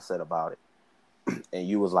said what I said about it, and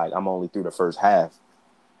you was like, I'm only through the first half.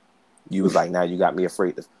 You was like, now you got me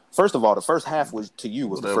afraid. First of all, the first half was to you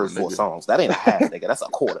was Whatever, the first 4 nigga. songs. That ain't a half, nigga. That's a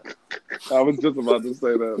quarter. I was just about to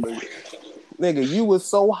say that, nigga. Nigga, you was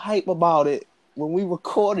so hype about it when we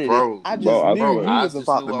recorded Bro, it. I just bro, I knew swear. you I was just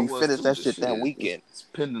about knew to I be was finished too, that but shit that weekend. It's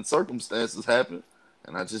pending circumstances happen,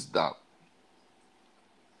 and I just stopped.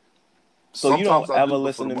 So you don't Sometimes I ever do, but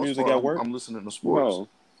listen for the to most music part, at work? I'm listening to sports.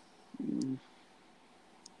 No.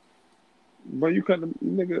 But you couldn't,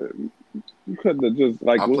 nigga. You couldn't have just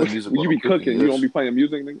like I play music when while you I'm be cooking. You yes. don't be playing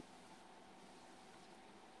music, nigga.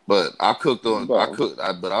 But I cooked on. Bro. I cooked. I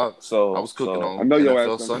was cooking I on know your NFL ass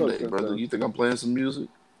done cooked Sunday, since brother. then. You think I'm playing some music?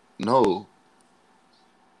 No,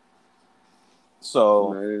 So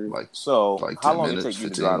Man. like how 10 long minutes, it take you to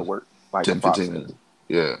 15, drive to work? Like 10, 15 approximately. minutes.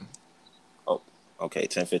 Yeah. Oh, okay,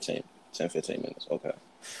 10, 15 minutes. Okay.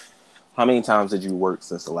 How many times did you work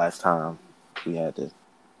since the last time we had the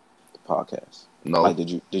podcast? No, Like, did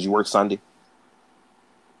you work Sunday?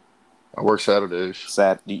 I work Saturdays.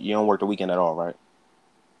 You don't work the weekend at all, right?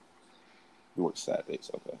 You work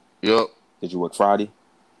Saturdays, okay. Yep. Did you work Friday?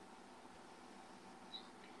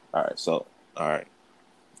 All right, so all right.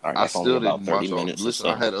 I That's only still about didn't 30 watch all. minutes or Listen, so.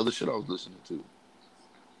 I had other shit I was listening to.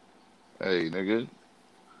 Hey, nigga.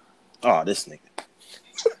 Oh, this nigga.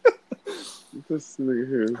 This nigga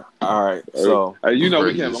here. All right, so Hey, you know we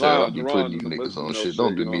Crazy can't as rely hell. I on be Jerron putting you to niggas listen on to no shit.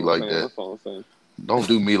 Don't do you know me what I'm like saying? that. That's all I'm saying. Don't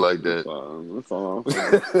do me like that. That's all I'm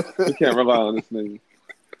saying. We can't rely on this nigga.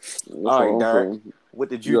 That's all right, I'm Derek. saying. What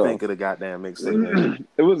did you think of the goddamn mixtape, man?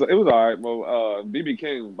 It was all right. Well, BB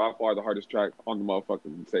King by far the hardest track on the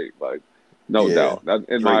motherfucking tape, like no Yeah. doubt. That in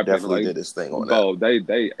Drake my opinion, definitely like did his thing on bro,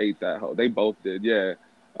 they ate that hoe. They both did, yeah.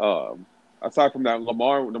 Aside from that,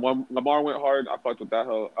 Lamar went hard. I fucked with that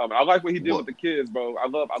hoe. I like what he did What? with the kids, bro. I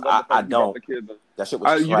love the fact I that he brought don't. the kids in. That shit was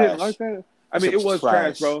trash. You didn't like that? I That mean, shit it was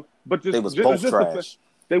trash, bro. But They was just both the trash.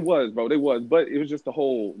 they was, bro. They was. But it was just the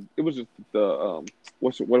whole. It was just the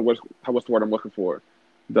what's the word I'm looking for?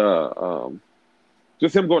 The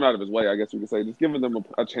just him going out of his way, I guess we could say, just giving them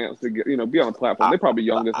a chance to get be on a platform. They're probably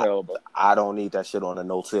young as hell, but I don't need that shit on a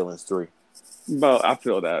No Ceilings 3. But I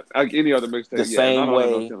feel that like any other mixtape, The same not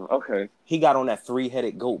way. on a no okay. He got on that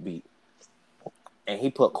 3-headed goat beat, and he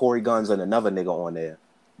put Corey Guns and another nigga on there,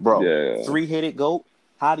 bro. Yeah. 3-headed goat.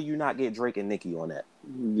 How do you not get Drake and Nicki on that?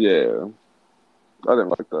 Yeah, I didn't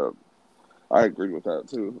like that. I agree with that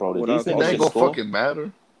too. Bro, did What you else? think It that ain't shit gonna score? fucking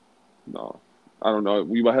matter. No, I don't know.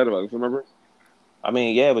 We were ahead of us. Remember? I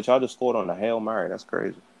mean, yeah, but y'all just scored on the Hail Mary. That's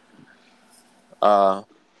crazy. Yeah,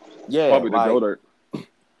 Probably the like Goddard.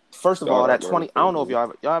 first of all, that 20. Goddard. I don't know if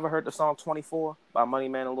y'all ever heard the song 24 by Money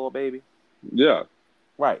Man and Lil Baby. Yeah,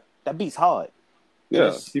 Right, that beat's hard.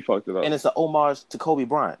 yeah. He fucked it up. And it's an homage to Kobe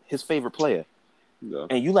Bryant, his favorite player. Yeah,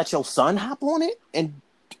 And you let your son hop on it and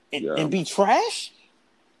be trash?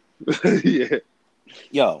 yeah.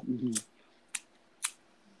 Yo,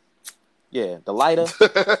 yeah, the lighter.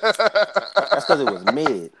 That's because it was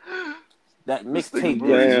mid. That mixtape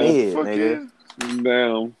is mid, nigga.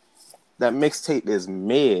 Damn. That mixtape is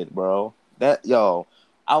mid, bro.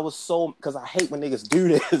 I was so because I hate when niggas do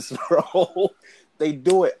this, bro. They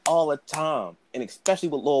do it all the time, and especially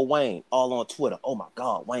with Lil Wayne, all on Twitter. Oh my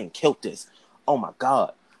God, Wayne killed this. Oh my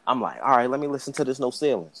God. I'm like, all right, let me listen to this No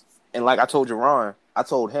Ceilings. And like I told Jerron, I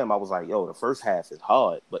told him, I was like, yo, the first half is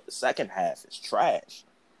hard, but the second half is trash.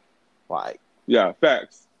 Like, yeah,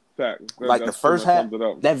 facts. Like the first half,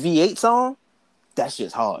 that V8 song, that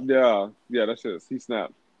shit's hard. Yeah, that's just he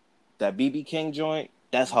snapped. That BB King joint,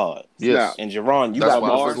 that's hard. Yes. And Jerron, you That's got why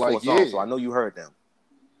the I was first like, 4 songs, yeah. so I know you heard them.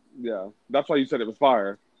 Yeah, that's why you said it was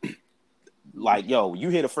fire. Like, yo, you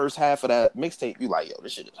hear the first half of that mixtape, you like, yo,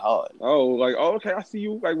 this shit is hard. Oh, like, okay, I see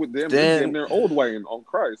you like with them. Then They're old Wayne on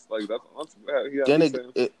Christ. Like that's then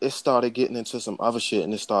it started getting into some other shit,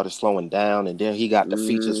 and it started slowing down. And then he got the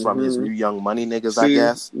features from his new Young Money niggas, I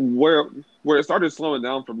guess. Where it started slowing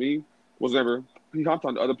down for me was whenever he hopped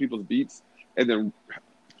on other people's beats and then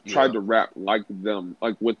tried to rap like them,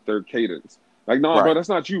 like with their cadence. Like, no, bro, that's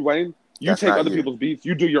not you, Wayne. You take other people's beats.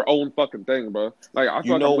 You do your own fucking thing, bro. Like, I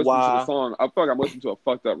feel like I'm listening to the song. I feel like I'm listening to a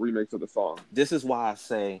fucked up remix of the song. This is why I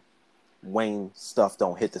say Wayne stuff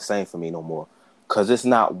don't hit the same for me no more. Because it's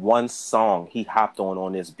not one song he hopped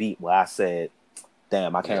on this beat where I said,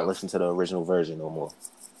 damn, I can't listen to the original version no more.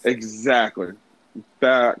 Exactly.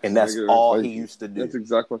 Facts, and that's all he used to do. That's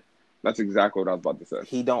exactly what I was about to say.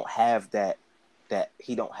 He don't have that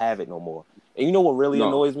he don't have it no more. And you know what really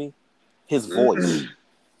annoys me? His voice.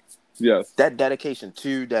 Yes. That Dedication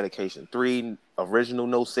 2, Dedication 3, original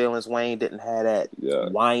No Ceilings Wayne didn't have that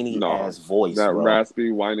whiny ass voice, that bro.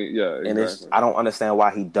 raspy, whiny. Yeah, and exactly. I don't understand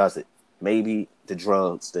why he does it. Maybe the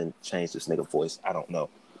drugs didn't change this nigga voice. I don't know,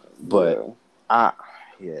 but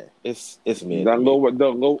it's me. That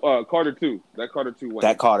low Carter 2. That Carter 2 Wayne.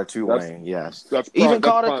 That Carter 2 Wayne, yes. Even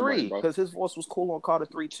Carter 3, because his voice was cool on Carter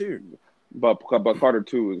 3 too. But Carter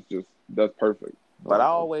 2 is that's perfect. But I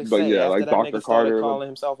always say after like that Dr. nigga started Carter, calling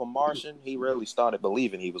himself a Martian, he really started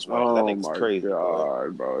believing he was Wayne. That nigga's crazy.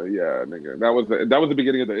 God, bro. Yeah, nigga. That was the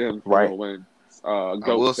beginning of the end for Lil Wayne. I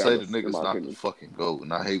will say the nigga's not the fucking GOAT,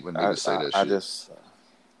 and I hate when niggas say that shit.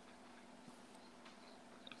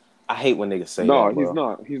 I hate when niggas say that. No, he's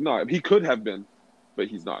not. He's not. He could have been, but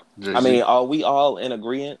he's not. I mean, are we all in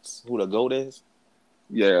agreement who the GOAT is?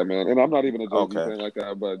 Yeah, man. And I'm not even a joke saying like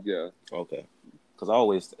that, but yeah. Okay.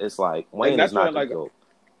 Because it's like Wayne is not the GOAT.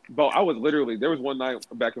 Bro, I was literally, there was one night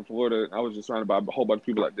back in Florida, I was just surrounded by a whole bunch of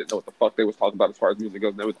people that didn't know what the fuck they was talking about as far as music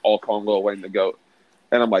goes, and they was all calling Lil Wayne the GOAT.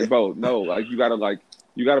 And I'm like, bro, no, like you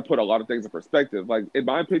gotta put a lot of things in perspective. Like, in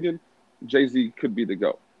my opinion, Jay-Z could be the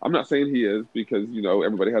GOAT. I'm not saying he is because,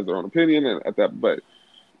 everybody has their own opinion and at that, but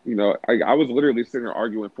I was literally sitting there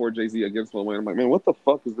arguing for Jay-Z against Lil Wayne. I'm like, man, what the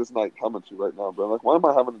fuck is this night coming to right now, bro? Like, why am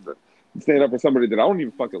I having to stand up for somebody that I don't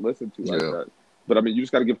even fucking listen to like that? But I mean, you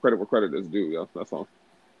just gotta give credit where credit is due, yeah. That's all.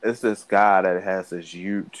 It's this guy that has this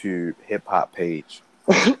YouTube hip hop page,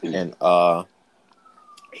 and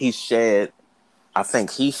he shared, I think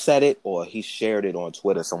he said it or he shared it on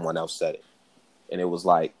Twitter. Someone else said it, and it was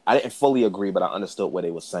like I didn't fully agree, but I understood what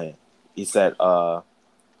they were saying. He said,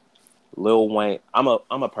 "Lil Wayne." I'm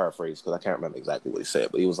a paraphrase because I can't remember exactly what he said,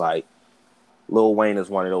 but he was like, "Lil Wayne is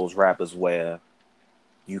one of those rappers where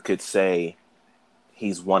you could say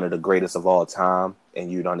he's one of the greatest of all time,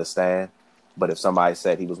 and you'd understand." But if somebody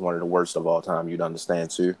said he was one of the worst of all time, you'd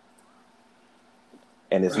understand too.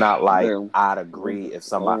 And it's not like I'd agree if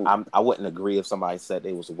somebody. I wouldn't agree if somebody said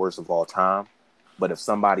they was the worst of all time. But if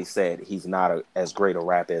somebody said he's not as great a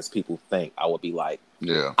rapper as people think, I would be like,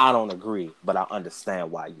 I don't agree, but I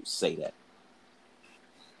understand why you say that.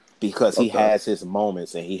 Because he has his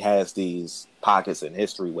moments and he has these pockets in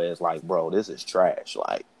history where it's like, bro, this is trash.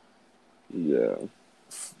 Like, the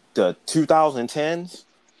 2010s.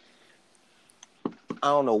 I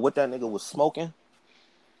don't know what that nigga was smoking.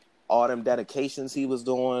 All them dedications he was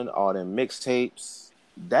doing, all them mixtapes.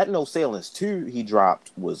 That No Ceilings 2 he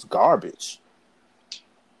dropped was garbage.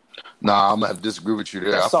 Nah, I'm gonna have to disagree with you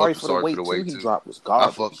there. Sorry for the Wait 2 he dropped was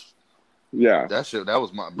garbage. That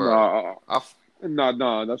was my bro.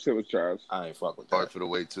 No, that shit was trash. I ain't fuck with that. Sorry for the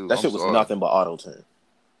Wait 2. That shit was nothing but auto-tune.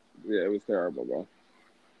 Yeah, it was terrible, bro.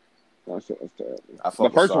 That shit was terrible. The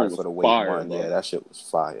first one was for the Wait fire, 1. Yeah, that shit was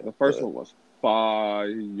fire. The first one was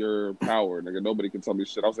firepower, nigga. Nobody can tell me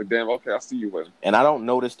shit. I was like, damn, okay, I see you win. And I don't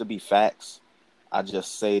know this to be facts. I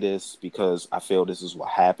just say this because I feel this is what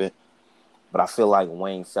happened. But I feel like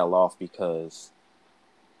Wayne fell off because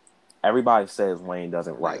everybody says Wayne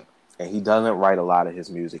doesn't write. And he doesn't write a lot of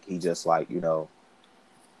his music. He just he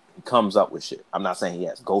comes up with shit. I'm not saying he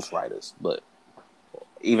has ghostwriters, but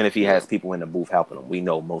even if he has people in the booth helping him, we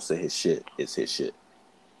know most of his shit is his shit.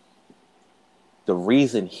 The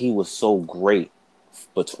reason he was so great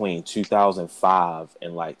between 2005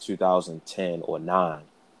 and 2010 or 9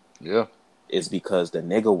 is because the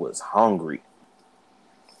nigga was hungry.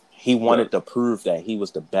 He wanted to prove that he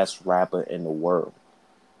was the best rapper in the world.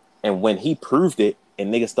 And when he proved it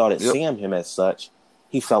and niggas started seeing him as such,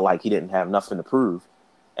 he felt like he didn't have nothing to prove.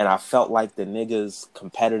 And I felt like the nigga's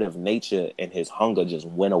competitive nature and his hunger just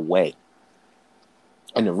went away.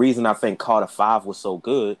 And the reason I think Carter 5 was so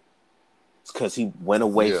good is because he went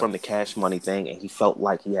away from the Cash Money thing and he felt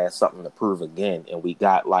like he had something to prove again. And we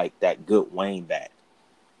got that good Wayne back.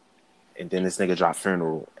 And then this nigga dropped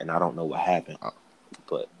Funeral and I don't know what happened.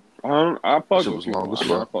 But I fucked with you.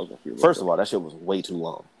 First of all, that shit was way too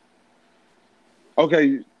long.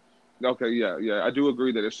 Okay, yeah. I do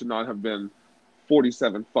agree that it should not have been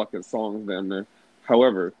 47 fucking songs damn near.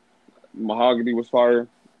 However, Mahogany was fire.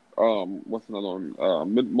 What's another one?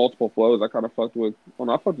 Multiple Flows. I kind of fucked with. Well,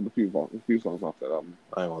 no, I fucked with a few songs off that album.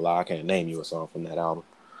 I ain't gonna lie, I can't name you a song from that album.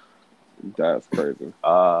 That's crazy.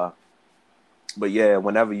 But yeah,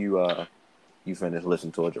 whenever you finish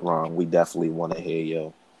listening to it, Jerron, we definitely want to hear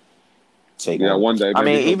your take. Yeah, one day. I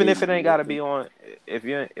mean, even if it ain't got to be on, if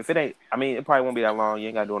it ain't, I mean, it probably won't be that long. You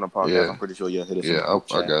ain't got to do it on a podcast. I'm pretty sure you'll hit us. Yeah,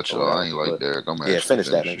 I got you. I ain't like Derek. I'm actually finish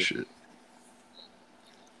that nigga. Shit.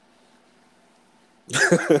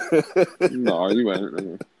 No, you ain't,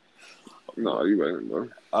 bro.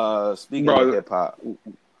 Speaking of hip hop,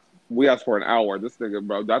 We asked for an hour. This nigga,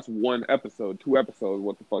 bro, that's one episode, 2 episodes.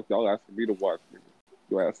 What the fuck y'all asking me to watch? Nigga?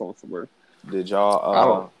 Your ass on somewhere. Did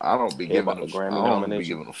y'all I don't be hear giving about the I Grammy don't be nomination?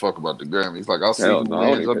 giving a fuck about the Grammys. Like I'll see Hell who no, I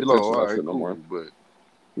don't wins. even I'll pay be like, attention to all that right, shit no more. cool,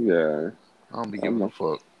 but Yeah, I don't be I'm giving a not.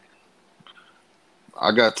 fuck.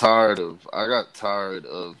 I got tired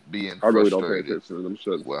of being I really don't pay frustrated attention to them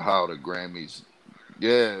shit. with how the Grammys.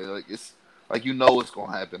 Yeah, like it's like you know what's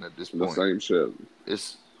gonna happen at this The point. same shit.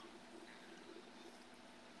 It's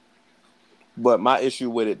But my issue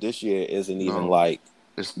with it this year isn't even no, like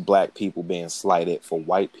it's black people being slighted for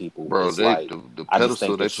white people. bro. It's like The I just pedestal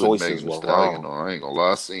think the they put choices Megan Thee were Stallion wrong. on. I ain't gonna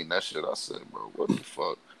lie. I seen that shit. I said, bro, what the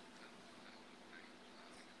fuck?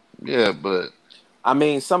 Yeah, but I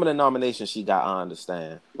mean, some of the nominations she got, I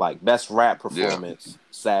understand. Like best rap yeah, performance,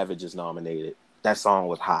 Savage is nominated. That song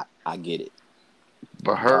was hot. I get it.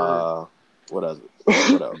 but her. What else?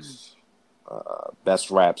 What else?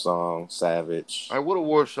 Best rap song, Savage. Like, what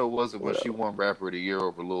award show was it when What she else? won Rapper of the Year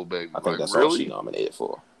over Lil Baby? I think Like, that's all she really, nominated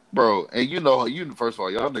for. bro? And you first of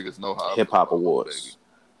all, y'all niggas know how I Hip feel Hop about Lil Baby. Awards.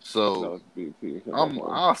 So No, it's BT. Hip Hop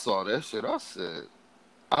Awards. I saw that shit. I said,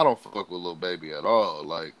 I don't fuck with Lil Baby at all.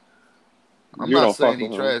 Like, I'm You not don't fuck saying he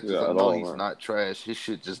with him, trash because yeah, I at know all, he's man. not trash. His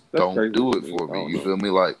shit just That's don't crazy do to it me. for I me. don't You know. feel me?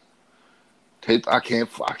 Like, I can't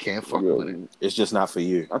fuck with it. It's just not for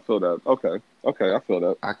you. I feel that. Okay, I feel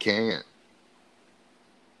that. I can't.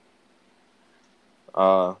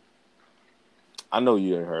 I know you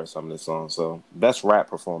didn't heard some of this song. So, best rap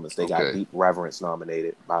performance, they got Okay. Deep Reverence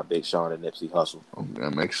nominated by Big Sean and Nipsey Hussle.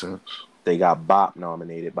 That makes sense. They got Bop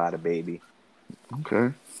nominated by The Baby.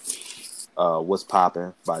 Okay. What's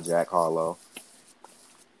Poppin' by Jack Harlow.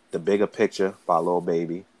 The Bigger Picture by Lil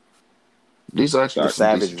Baby. These are actually The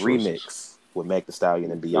some Savage decent choices. remix with Meg Thee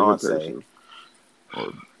Stallion and Bigger Beyonce. picture.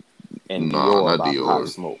 Or, And nah, Dior not by Dior. Pop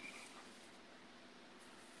Smoke.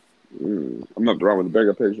 I'm not wrong with the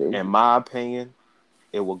bigger picture. In my opinion,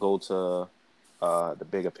 it will go to The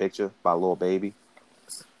Bigger Picture by Lil Baby.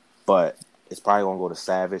 But it's probably going to go to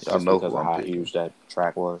Savage Y'all just know because who of I'm how picking. huge that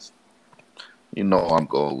track was. You know I'm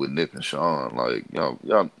going with Nip and Sean. Like y'all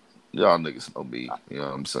niggas know me. You know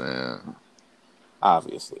what I'm saying?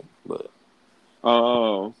 Obviously. But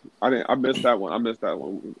Oh, I missed that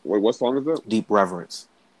one. Wait, what song is that? Deep Reverence.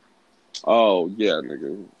 Oh yeah,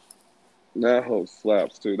 nigga. That whole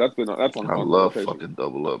slaps too. That's on I constant love rotation. fucking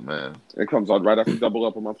Double Up, man. It comes on right after Double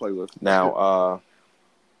Up on my playlist. Now,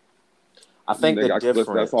 I think Nigga, the I can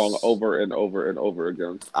listen to that song difference... over and over and over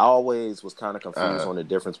again. I always was kind of confused on the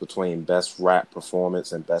difference between best rap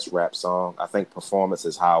performance and best rap song. I think performance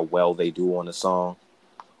is how well they do on the song,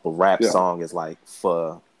 but rap song is like it's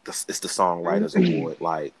the songwriters award,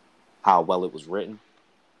 like how well it was written.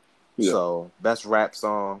 Yeah. So best rap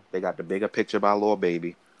song, they got The Bigger Picture by Lil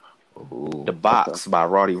Baby, Ooh. The Box by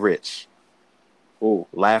Roddy Ricch, Ooh,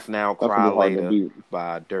 Laugh Now, that's Cry gonna be hard to Later beat.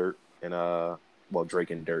 by Dirt and Drake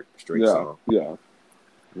and Dirt, straight Yeah, song. yeah.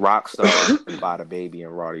 Rockstar by The Baby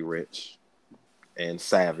and Roddy Ricch, and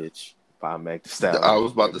Savage by Meg Thee Stallion. I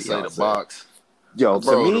was about and to say Beyonce. The Box. Yo,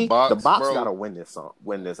 Bro, to me, the box bro. gotta win this song,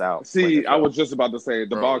 win this out. See, I was just about to say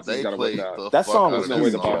the Bro, box they has got to win played that. the That fuck song out was of No that way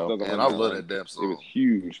the huge, box yo. doesn't and win I that. love that damn It song. was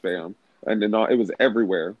huge, fam. And then it was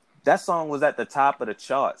everywhere. That song was at the top of the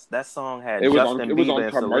charts. That song had It was Justin on. It was Bieber on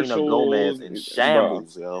and Selena commercials. Gomez in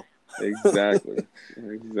shambles, yo. Exactly.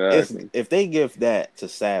 Exactly. If they give that to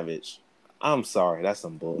Savage, I'm sorry, that's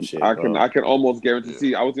some bullshit. I bro. can almost guarantee. Yeah.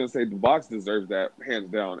 See, I was gonna say the box deserves that hands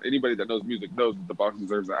down. Anybody that knows music knows that the box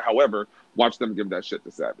deserves that. However, watch them give that shit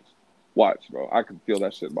to Savage. Watch, bro. I can feel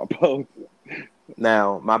that shit in my bones.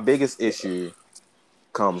 Now, my biggest issue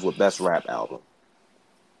comes with best rap album.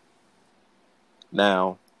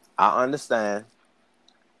 Now, I understand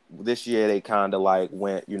this year they kind of like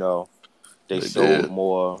went, they showed did.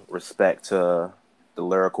 more respect to the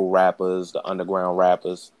lyrical rappers, the underground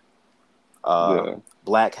rappers. Yeah.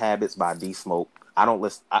 Black Habits by D Smoke. I don't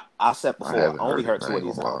listen. I said before, I haven't only heard heard it, two I of ain't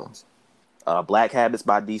these gonna lie. albums. Black Habits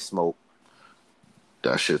by D Smoke.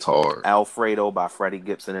 That shit's hard. Alfredo by Freddie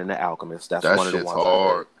Gibson and the Alchemist. That's That one of the shit's ones I heard.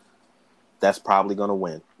 hard. That's probably gonna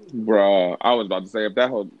win. Bruh, I was about to say if that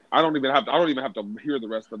whole I don't even have to hear the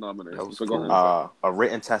rest of the nominations. That was So go cool. ahead. A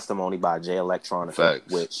Written Testimony by Jay Electronica,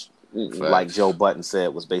 Facts. which, Mm-mm. like Facts. Joe Button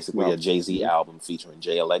said, was basically No. a Jay-Z album featuring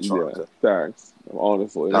Jay Electronica. Yeah, facts.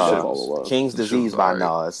 Honestly, That that's shit all it was. King's That shit was Disease by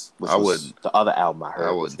alright. Nas, which I was wouldn't- the other album I I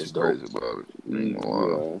heard, which wasn't was too dope. crazy about it. Ain't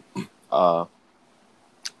gonna lie. Yeah.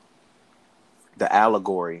 The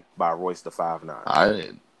Allegory by Royce the 5'9". I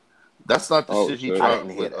didn't. That's not the Oh, shit he shit. I dropped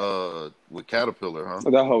didn't hear with Caterpillar, huh?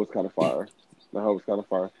 That hoe was kind of fire.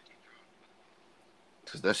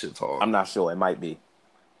 Cause that shit's hard. I'm not sure. It might be.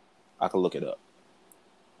 I can look it up.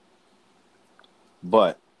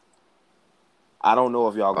 But I don't know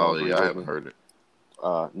if y'all gonna Oh agree yeah, I with haven't me. heard it.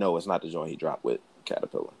 No, it's not the joint he dropped with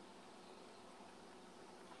Caterpillar.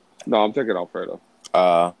 No, I'm taking Alfredo.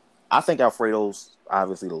 I think Alfredo's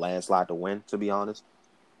obviously the landslide to win, to be honest.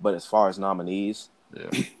 But as far as nominees, Yeah.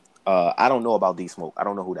 I don't know about D Smoke. I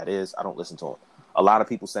don't know who that is. I don't listen to him. A lot of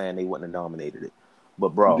people saying they wouldn't have nominated it. But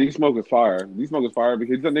bro, D Smoke is fire. D Smoke is fire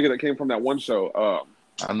because he's a nigga that came from that one show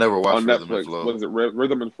I never watched on Rhythm and Netflix. Flow. What is it?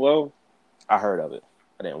 Rhythm and Flow? I heard of it.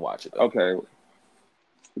 I didn't watch it though. Okay.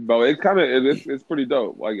 But it's kind of it's pretty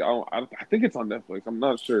dope. Like I think it's on Netflix. I'm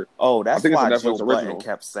not sure. Oh, I that's think it's a why Netflix Joe Budden original.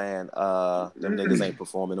 kept saying them niggas ain't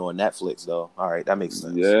performing on Netflix though. All right, that makes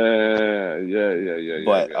sense. Yeah.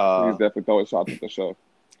 But He's definitely throwing shots at the show.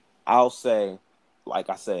 I'll say, like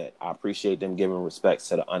I said, I appreciate them giving respect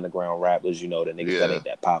to the underground rappers, you know, the niggas that Yeah. ain't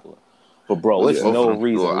that popular. But bro, it's Yeah. no Both of them.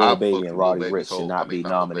 reason Well, Lil I Baby fucked and with Lil Roddy Baby's Ricch should whole. not be Not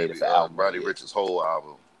Lil nominated Baby, for album. Roddy of the year. Ricch's whole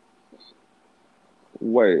album.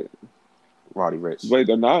 Roddy Ricch. Wait,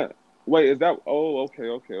 they're not. Wait, is that? Oh, okay.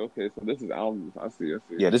 So this is albums. I see.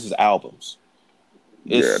 Yeah, this is albums.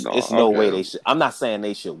 Yeah, It's no way okay. they should. I'm not saying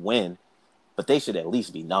they should win, but they should at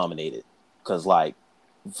least be nominated. Because, like,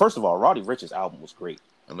 first of all, Roddy Ricch's album was great,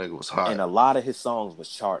 That nigga was hot. and a lot of his songs was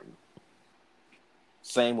charting.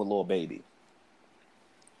 Same with Lil Baby.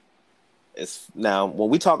 It's now when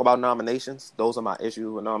we talk about nominations, those are my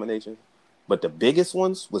issues with nominations. But the biggest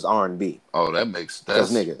ones was R&B. Oh, Because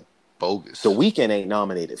that's nigga, bogus. The Weeknd ain't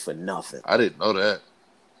nominated for nothing. I didn't know that.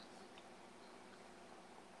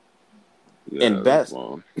 Yeah, And that's best,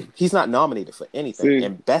 wrong. he's not nominated for anything. See?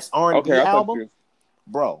 And best R&B Okay, I thought album, you.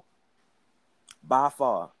 bro, by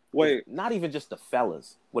far. Wait, Not even just the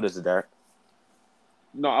fellas. What is it, Derek?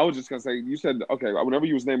 no, I was just gonna say you said okay. Whenever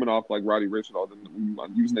you was naming off like Roddy Ricch and all them,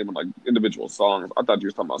 you was naming like individual songs. I thought you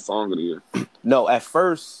was talking about song of the year. No, at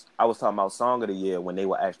first I was talking about Song of the Year when they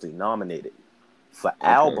were actually nominated. For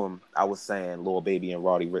album, I was saying Lil Baby and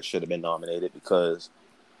Roddy Ricch should have been nominated because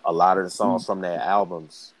a lot of the songs from their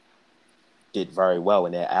albums did very well,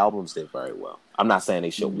 and their albums did very well. I'm not saying they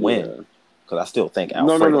should win because I still think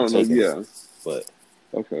Alfredo taking it. But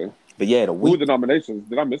Okay. But yeah, Who were the nominations?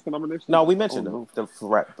 Did I miss the nominations? No, we mentioned them. The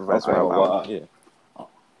rest Okay, album. Yeah.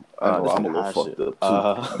 I'm this a is little high fucked shit.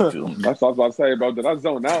 up too. You feel me? That's what I was about to say, bro. Did I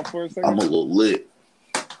zone out for a second? I'm a little lit.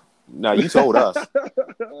 No, you told us.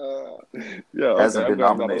 Yeah, Hasn't been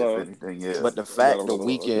I'm nominated for anything yet. But the fact Yeah, the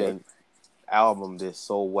okay. Weeknd album did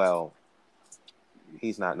so well,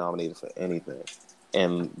 he's not nominated for anything.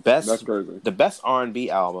 And That's crazy. the best R&B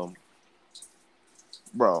album,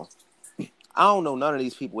 bro. I don't know none of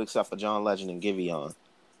these people except for John Legend and Giveon,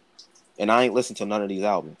 and I ain't listened to none of these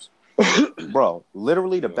albums, bro.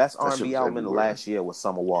 Literally, the best That shit R&B was album in the everywhere. last year was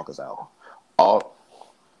Summer Walker's album. All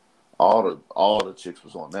the chicks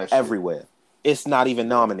was on that shit. Everywhere. It's not even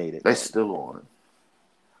nominated. They still on it.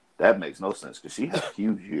 That makes no sense because she had a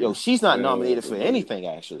huge year. Yo, she's not Yeah, nominated for yeah. anything,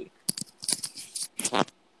 actually.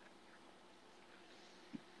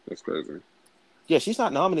 That's crazy. Yeah, she's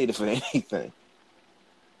not nominated for anything.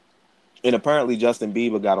 And apparently Justin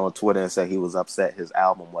Bieber got on Twitter and said he was upset his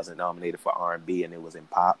album wasn't nominated for R&B and it was in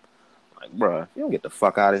pop. Like, bruh, you don't get the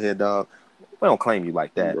fuck out of here, dog. We don't claim you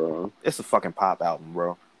like that. Bro. It's a fucking pop album,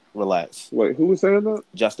 bro. Relax. Wait, who was saying that?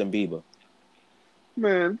 Justin Bieber.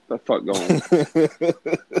 Man, the fuck going?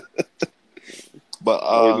 But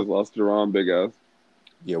we just lost Jerome, big ass.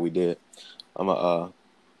 yeah, we did. I'm gonna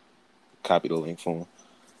copy the link for him.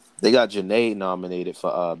 They got Janae nominated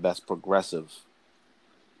for best progressive.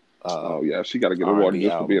 Oh yeah, she got to get R&B awarded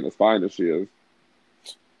just album. for being as fine as she is.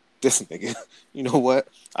 This nigga, you know what?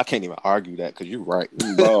 I can't even argue that because you're right.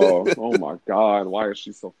 Bro, oh my god, why is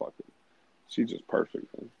she so fucking? She's just perfect.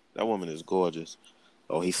 Man. That woman is gorgeous.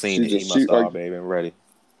 Oh, he's seen She it. just- He must she, like- have, baby, and ready.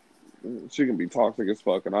 She can be toxic as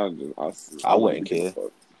fuck, and I wouldn't care. give a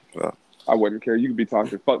fuck. Yeah. I wouldn't care. You can be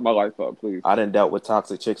toxic. Fuck my life up, please. I done dealt with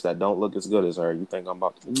toxic chicks that don't look as good as her. You think I'm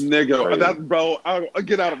about to? Nigga, Crazy. that bro, I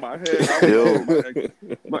get out of my head.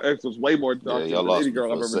 My ex was way more toxic y'all than lost any me girl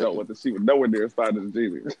for a I've ever second. dealt with, and she was nowhere near as fine as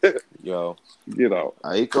Jeannie. Yo, Get out.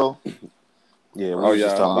 Aiko? yeah, we Oh, was yeah,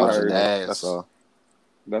 just talking I about heard Janae. that. That's all.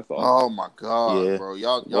 That's all. Oh my god, Yeah. bro.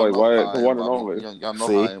 Y'all Boy, know what? how I The am one and about- only. Y'all know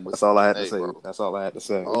See, how I am with that's all I had to Janae, say. bro. That's all I had to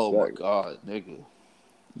say. Oh my Exactly. god, nigga. She's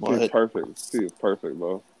What? perfect. She is perfect,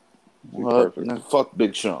 bro. She's What? perfect. Nigga, fuck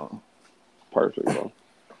Big Sean. Perfect, bro.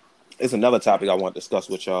 It's another topic I want to discuss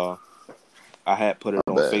with y'all. I had put it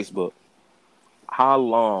on bad. Facebook. How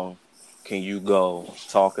long can you go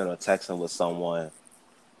talking or texting with someone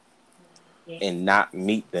and not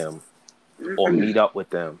meet them or meet up with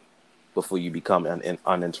them before you become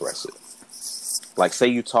uninterested? Like, say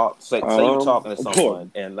you talking to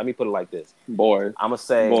someone, and let me put it like this: Boy, I'm gonna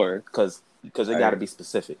say Boy. because it got to be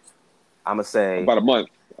specific. I'm gonna say About a month.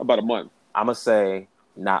 About a month. I'm gonna say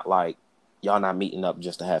not like y'all not meeting up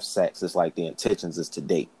just to have sex. It's like the intentions is to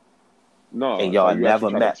date, No, and it's y'all like you never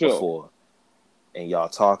actually trying to met chill. before, and y'all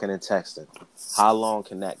talking and texting. How long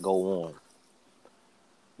can that go on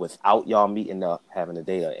without y'all meeting up, having a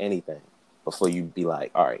date or anything, before you be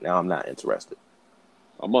like, all right, now I'm not interested?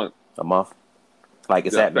 A month. A month? Like,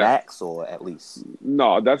 is Yeah, that max or at least?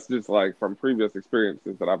 No, that's just like from previous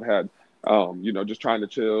experiences that I've had. Just trying to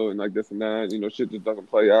chill and like this and that. Shit just doesn't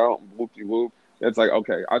play out. Whoop de whoop. It's like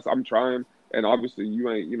okay, I'm trying, and obviously you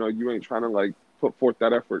ain't trying to like put forth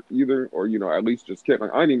that effort either, or at least just kick.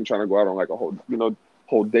 Like I ain't even trying to go out on like a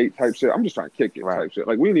whole date type shit. I'm just trying to kick it Right. type shit.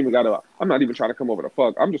 Like we ain't even gotta. I'm not even trying to come over to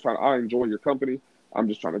fuck. I'm just trying. I enjoy your company. I'm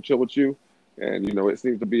just trying to chill with you. And it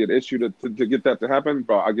seems to be an issue to get that to happen.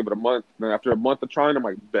 But I give it a month. Then after a month of trying, I'm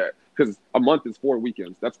like, bet, because a month is 4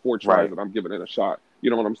 weekends. That's 4 tries Right. that I'm giving it a shot. You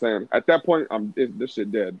know what I'm saying? At that point, this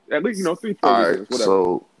shit dead. At least 3, 4 All right, weekends, whatever.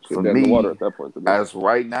 so Shit for dead in the water me, at that point. To me. as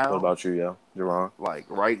right What now, about you, yo, Jerron? like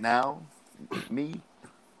right now, me,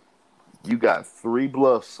 you got 3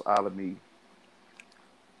 bluffs out of me,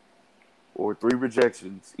 or 3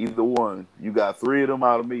 rejections, either one. You got 3 of them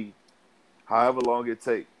out of me. However long it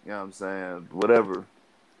take, you know what I'm saying? Whatever.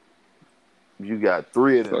 You got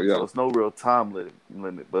 3 of them, So yeah, so it's no real time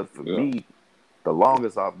limit. But for yeah. me, the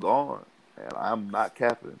longest I've gone, and I'm not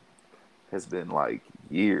capping, has been like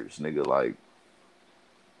years, nigga. Like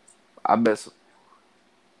I met.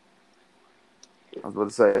 I was about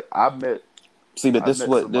to say I met. See, but I this met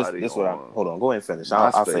what this somebody this what I on hold on. Go ahead and finish.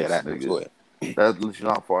 I'll say it MySpace, afterwards. Go nigga. ahead. That lets you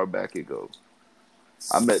know how far back it goes.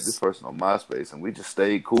 I met this person on MySpace, and we just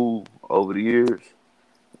stayed cool over the years,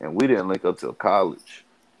 and we didn't link up till college.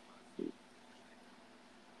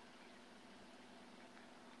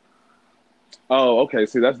 Oh, okay.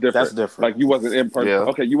 See, that's different. That's different. Like you wasn't in person. Yeah.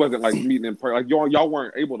 Okay, you wasn't like meeting in person. Like y'all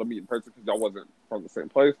weren't able to meet in person because y'all wasn't from the same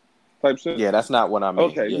place. Type shit. Yeah, that's not what I mean.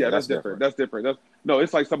 Okay, yeah, that's different. That's different. No,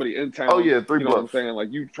 it's like somebody in town. Oh yeah, 3 You know what I'm bluffs. saying?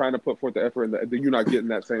 Like you trying to put forth the effort, and then you're not getting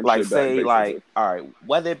that same Like shit back. say Basically. all right,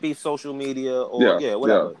 whether it be social media or Yeah,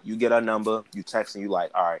 whatever. You get a number, you text and you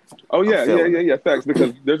like, all right, Oh I'm yeah, feeling it. yeah. Facts.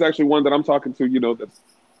 Because there's actually one that I'm talking to. That's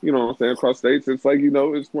what I'm saying, across states. It's like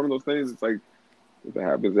it's one of those things. It's like if it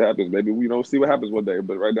happens, it happens. Maybe we don't see what happens one day.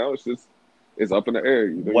 But right now, it's up in the air.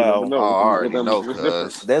 You never Well, I know. already With them, know, it's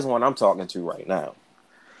different. cuz. there's one I'm talking to right now.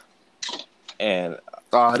 And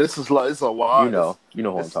This is like it's a you lot. know who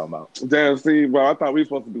I'm It's talking about. Damn, see, bro, I thought we were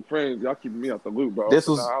supposed to be friends. Y'all keeping me out the loop, bro. This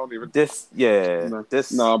So now was I don't even.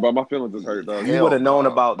 this Nah, bro, my feelings is hurt, dog. you would hell have known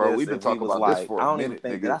nah, about bro. this We've been if we talking was about this like, for I a don't even minute,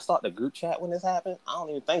 think did nigga. I start the group chat when this happened? I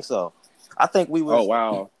don't even think so. I think we was Oh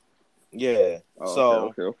wow. yeah. Oh,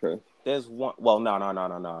 So okay. there's one. Well, no. I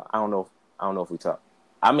don't know. I don't know if we talk.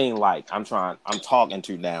 I mean, like I'm talking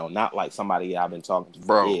to now, not like somebody I've been talking to for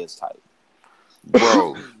Bro. years type.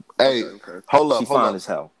 Bro. Hey, Okay. hold She up, hold fine up. as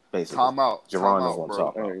hell, basically. Time out, Jerron is what I'm bro.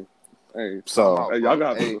 talking about. Hey, Time So out, y'all bro. gonna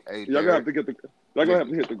have to, Hey, y'all gonna have Derek. to y'all gonna have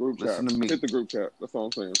to hit the group chat. Listen to me. Hit the group chat. That's all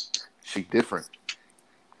I'm saying. She different.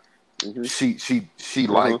 Mm-hmm. She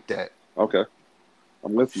like that. Okay,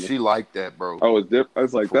 I'm listening. She like that, bro. Oh, it's different.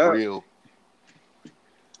 It's like For that. real.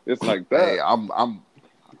 It's like Hey, that. I'm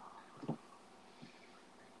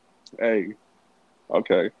Hey,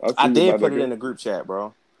 okay. I see you did about put that. it in the group chat,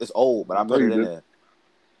 bro. It's old, but I No, put it you in did. there.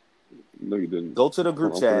 No, you didn't. Go to the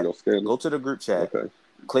group Hold on, I'm chat. finna go scan Go it. to the group chat. Okay.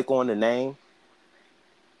 Click on the name,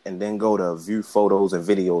 and then go to view photos and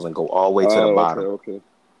videos, and go all the way to the Oh, bottom. okay.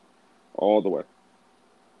 All the way.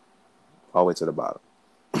 All the way to the bottom.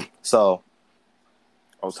 So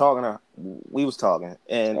we was talking,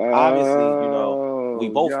 and obviously, we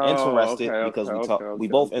both interested because we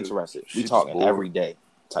both Okay. interested. We she just talking bored. every day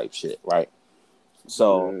type shit, right?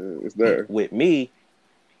 So Yeah, it's there. with me,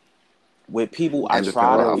 with people, I and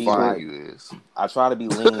depending try on to how be fine like, you is. I try to be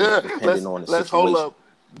lenient depending on the Let's hold situation. up.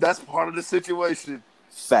 That's part of the situation.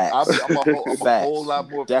 Facts. I'm a Facts. whole lot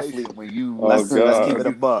more Definitely. patient when you. Oh, Let's keep God. it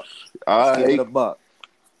a buck. All Let's keep it right. a buck.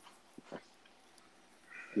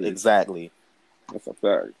 Yeah. Exactly. That's a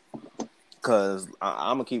fact. Cause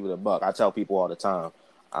I'm gonna keep it a buck. I tell people all the time,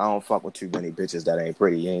 I don't fuck with too many bitches that ain't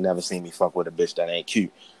pretty. You ain't never seen me fuck with a bitch that ain't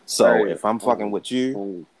cute. So Hey, if I'm fucking with you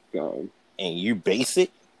oh, God. and you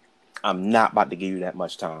basic, I'm not about to give you that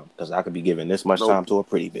much time because I could be giving this much Nope. time to a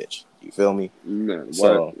pretty bitch. You feel me? Man, what?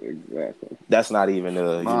 So Exactly. that's not even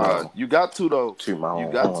You got to though. toot my You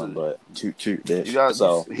own got horn, to. but toot bitch. You got.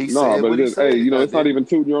 So He No, said but what it he is. said. Hey, it's not Goddamn. even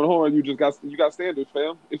tooting your own horn. You got standards,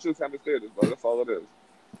 fam. It's just having standards, bro. That's all it is.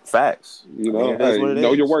 facts. You know, it is hey, what it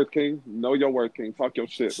know is. your worth, King. Know your worth, King. Talk your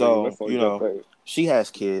shit, man. So, That's all you got to say. she has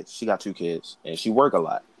kids. She got 2 kids, and she work a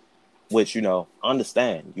lot. Which,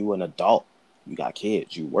 understand. You an adult. You got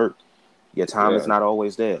kids. You work. Your time is not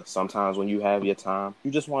always there. Sometimes when you have your time,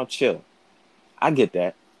 you just want to chill. I get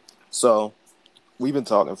that. So we've been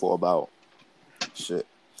talking for about shit.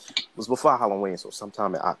 It was before Halloween, so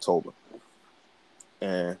sometime in October.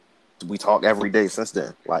 And we talk every day since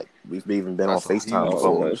then. Like we've even been on FaceTime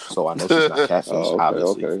before. So I know she's not catfish,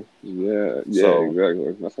 obviously. Okay. Yeah, so,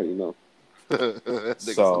 exactly. That's how you know.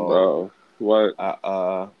 So bro,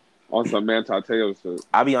 what? On some Manti Te'o shit.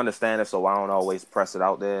 I be understanding, so I don't always press it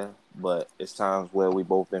out there. But it's times where we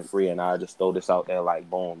both been free, and I just throw this out there like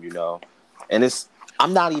boom, you know. And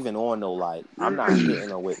I'm not even on no like I'm not hitting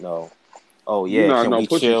her with no. Oh yeah, can we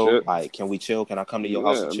chill? Shit. Like, can we chill? Can I come to your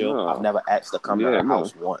house to chill? I've never asked to come to her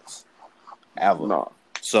house once, ever. No.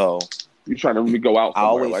 So you trying to go out? I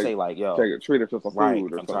always say like, yo, treat it for some food. Right, or I'm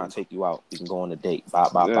something. trying to take you out. We can go on a date. Bye.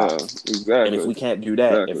 Exactly. And if we can't do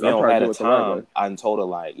that, if you don't have the time, I told her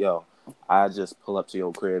like, yo, I just pull up to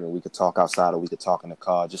your crib and we could talk outside or we could talk in the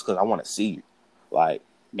car just because I want to see you. Like,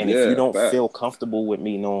 and if you don't feel comfortable with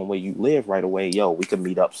me knowing where you live right away, yo, we could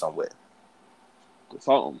meet up somewhere.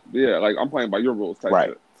 Something. Yeah, like I'm playing by your rules type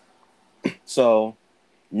right. Shit. So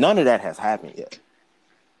none of that has happened yet.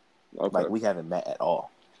 Okay. Like we haven't met at all.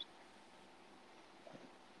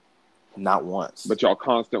 Not once. But y'all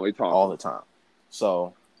constantly talk all the time.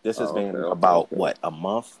 So this has been about what, a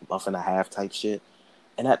month and a half type shit.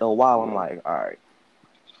 And after a while, I'm like, all right,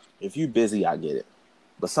 if you busy, I get it.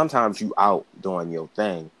 But sometimes you out doing your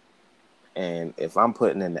thing, and if I'm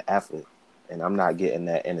putting in the effort and I'm not getting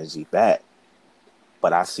that energy back,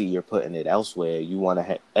 but I see you're putting it elsewhere, you want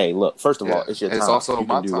to hey, look, first of all, it's your time. Also you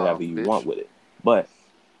can do whatever you want with it. But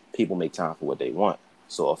people make time for what they want.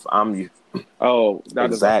 So if I'm you, that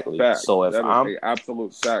exactly. Is a fact. So if I'm an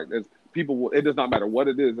absolute fact, it's people. It does not matter what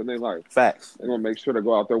it is in their life. Facts. They're gonna make sure to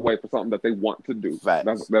go out their way for something that they want to do. Facts.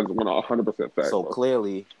 That's 100% fact. So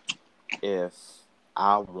clearly, if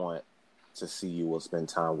I want to see you or spend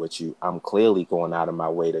time with you, I'm clearly going out of my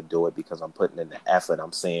way to do it because I'm putting in the effort.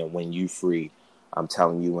 I'm saying when you free, I'm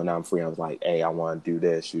telling you when I'm free. I'm like, hey, I want to do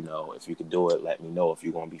this. You know, if you can do it, let me know. If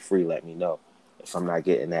you're gonna be free, let me know. If I'm not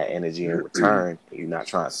getting that energy in return, and you're not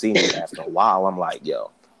trying to see me after a while, I'm like, yo,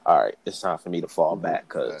 all right, it's time for me to fall back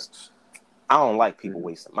because I don't like people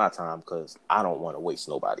wasting my time because I don't want to waste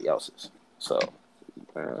nobody else's. So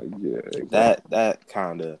exactly. that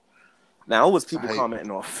kind of. Now it was people commenting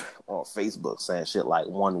on Facebook saying shit like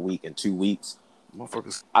 1 week and 2 weeks.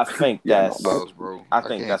 I think that's I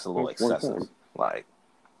think that's a little excessive. Like,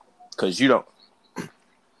 because you don't.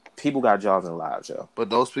 People got jobs and lives, yo.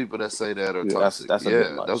 But those people that say that are toxic. That's a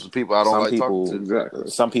bit much. Those are people I don't like talking to.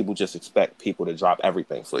 Exactly. Some people just expect people to drop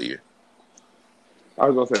everything for you. I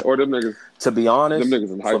was gonna say, or them niggas. To be honest, them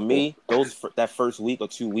niggas in high for school. me, that first week or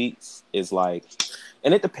 2 weeks is like,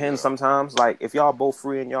 and it depends sometimes. Like, if y'all both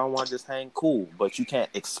free and y'all want to just hang, cool. But you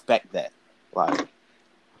can't expect that. Like,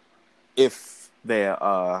 if they're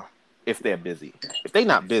busy, if they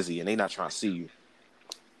not busy and they not trying to see you,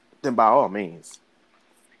 then by all means.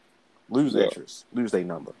 Lose interest, lose their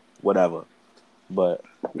number, whatever. But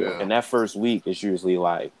in that first week, it's usually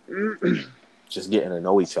like just getting to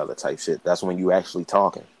know each other type shit. That's when you actually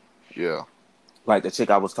talking. Yeah. Like the chick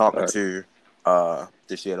I was talking to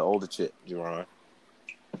this year, the older chick, Jerron.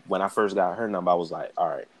 When I first got her number, I was like, all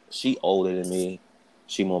right, she older than me.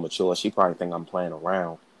 She more mature. She probably think I'm playing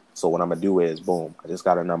around. So what I'm going to do is, boom, I just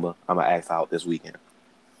got her number. I'm going to ask her out this weekend.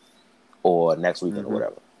 Or next weekend or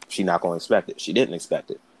whatever. She not going to expect it. She didn't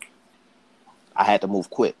expect it. I had to move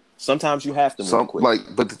quick. Sometimes you have to move quick.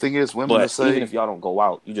 But the thing is, women will say, even if y'all don't go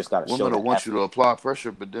out, you just got to show women will want you to apply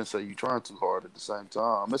pressure, but then say you're trying too hard at the same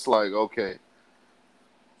time. It's like, okay.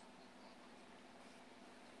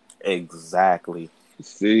 Exactly.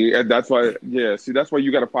 See, and that's why, that's why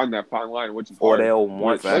you got to find that fine line, which is or hard. they'll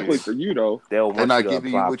want especially for you though. They'll want you to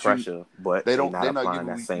apply pressure, but they're not applying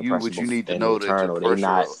that same pressure. What you need to know that they're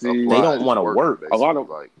not. They don't want to work. A lot of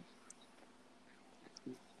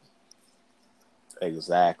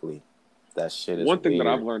exactly. That shit is one thing weird.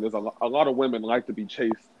 that I've learned is a lot of women like to be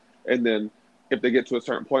chased, and then if they get to a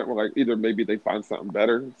certain point where like either maybe they find something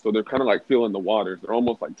better, so they're kind of like feeling the waters. They're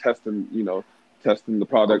almost like testing the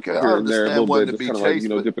product here and there a little bit, just kind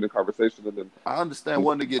of like dipping in conversation. And then I understand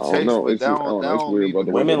wanting to get chased, but down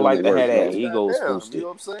women like to have that egos boosted. You know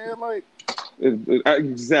what I'm saying? Like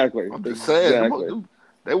exactly. I'm just saying.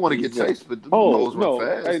 They want to get chased, but the hoes run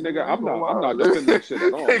fast. Hey, nigga, I'm not defending that shit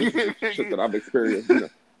at all. This is shit that I've experienced.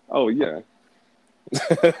 Oh, yeah.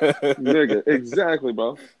 Nigga, exactly,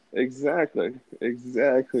 bro. Exactly,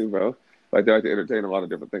 bro. Like, they like to entertain a lot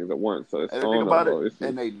of different things at once. So it's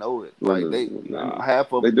and they know it. Like,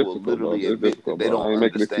 half of them will literally admit that they don't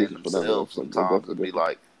understand themselves sometimes and be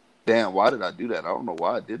like, Damn, why did I do that? I don't know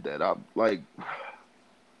why I did that. I'm like,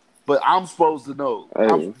 but I'm supposed to know.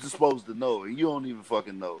 I'm Hey, just supposed to know, and you don't even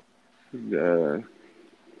fucking know. yeah,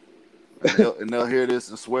 And they'll hear this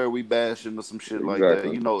and swear we bashing or some shit like that.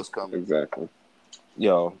 exactly, You know it's coming. exactly.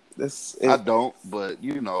 Yo, I don't, but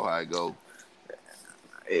you know how I go.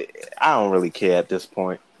 I don't really care at this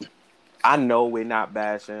point. I know we're not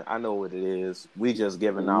bashing. I know what it is. We just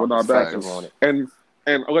giving We're our not perspective bashing, on it.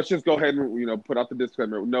 and let's just go ahead and put out the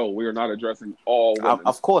disclaimer. No, we are not addressing all women.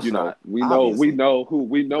 Of course You know, not. we Obviously. know who.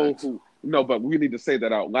 Thanks. No, but we need to say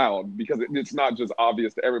that out loud because it's not just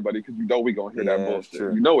obvious to everybody because you know we gonna hear that Yeah, it's bullshit.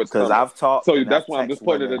 true. You know it's Because coming. I've talked So and that's I've why I'm just texted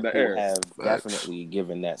putting it women in the who air. have Facts. definitely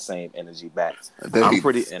given that same energy back. They, I'm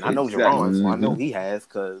pretty, and I know Exactly. Jerron, so I know Mhm. he has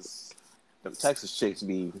because them Texas chicks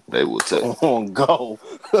be They will tell. on go.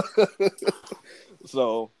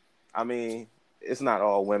 So, I mean, it's not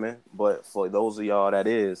all women, but for those of y'all that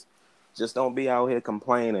is, just don't be out here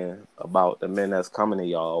complaining about the men that's coming to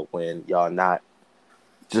y'all when y'all not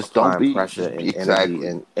Just don't applying be pressure and energy. exactly.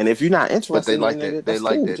 And if you're not But interested they in like the nigga, that. They that's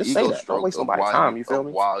like cool. that Just say ego that. Don't stroke waste nobody's time. You feel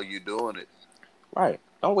me? while you're doing it. Right.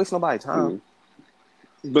 Don't waste nobody's time.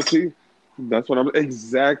 But see, that's what I'm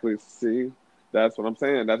exactly. See, that's what I'm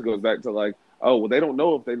saying. That goes back to like, oh, well, they don't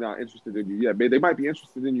know if they're not interested in you yet. They might be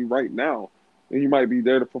interested in you right now, and you might be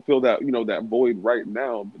there to fulfill that, that void right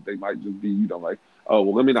now. But they might just be, like, oh,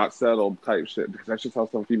 well, let me not settle type shit because that's just how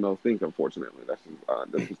some females think. Unfortunately, that's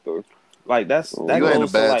just the. Like Oh, that You ain't a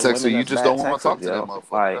goes to bad like texter. women You that's just bad don't want to talk texters, to that yo.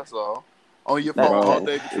 motherfucker. Like That's all. On your that, phone all bro, that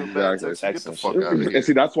day, but you're a bad exactly. texter. Get the texting fuck shit. out of And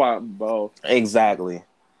see, here. that's why, bro. Exactly.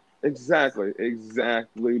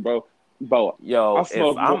 Exactly, bro. Yo,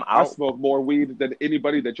 if I'm I out smoke more weed than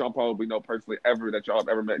anybody that y'all probably know personally that y'all have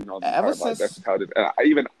ever met in y'all's ever entire life. That's since just how it is.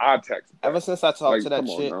 And I text back. ever since I talked to Like, that come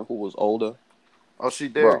on chick now, who was older, Oh, she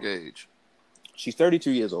Derek bro. age. she's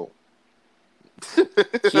 32 years old.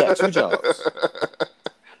 She had 2 jobs.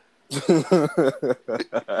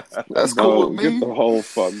 That's cool Bro, with get me. the whole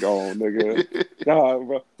fuck going, nigga. God,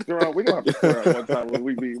 bro. Jerome, we gonna have to square up one time when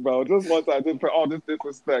we meet, bro. Just one time, just for all this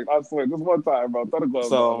disrespect. I swear, just one time, bro. Throw the gloves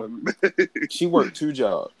So on. she worked 2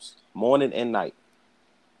 jobs, morning and night.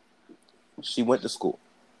 She went to school,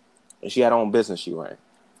 and she had her own business she ran.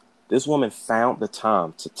 This woman found the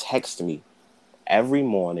time to text me every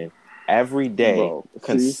morning, every day, Bro,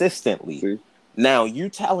 consistently. see. Now you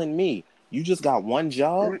telling me you just got 1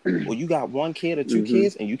 job or you got 1 kid or 2 Mm-hmm.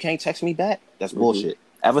 kids and you can't text me back? That's Mm-hmm. bullshit.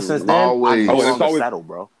 Ever since Mm-hmm. then, I no Always. And it's longer always settle,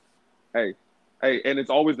 bro. Hey, and it's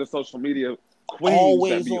always the social media queens that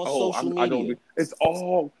Always be. on Oh, social I don't media. do. It's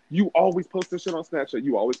all you always post this shit on Snapchat.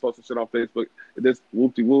 You always post this shit on Facebook. This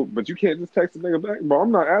whoop de whoop, but you can't just text a nigga back, bro.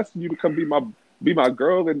 I'm not asking you to come be my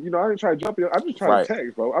girl, and I ain't trying to jump in. I'm just trying to Right.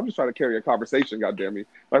 text, bro. I'm just trying to carry a conversation. Goddamn me,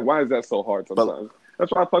 like why is that so hard But sometimes?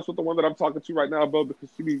 That's why I fuss with the one that I'm talking to right now, bro, because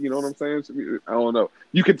she be, you know what I'm saying? I don't know.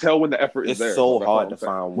 You can tell when the effort is it's there, bro. so That's all hard I'm to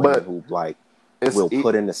saying. find women But who like it's will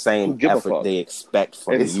put in the Who same give a effort fuck? they expect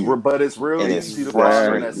from And you. but it's real And easy it's to find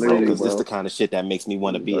them that frustrating, bro, say Exactly, it. because this bro. the kind of shit that makes me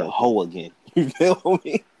want to be a Exactly. hoe again. You feel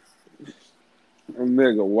me?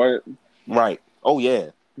 Nigga, what? Right. Oh yeah.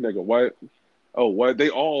 Nigga, what? Oh, what? They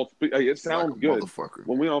all speak. Hey, it Like a sounds good. motherfucker.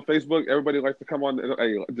 When we on Facebook, everybody likes to come on.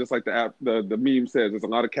 Hey, just like the app, the meme says, there's a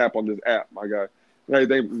lot of cap on this app, my guy. Hey,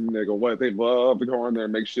 nigga, what? They love to go on there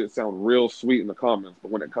and make shit sound real sweet in the comments.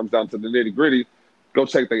 But when it comes down to the nitty gritty, go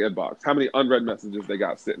check their inbox. How many unread messages they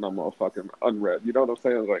got sitting on motherfucking unread? You know what I'm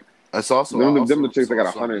saying? Like, It's also I them the also chicks that saw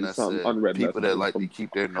got something 100 and that something said unread people that messages like to from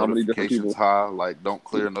keep their how many different notifications people? high, like don't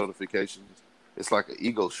clear notifications. It's like an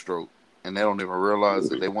ego stroke, and they don't even realize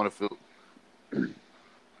that they want to feel,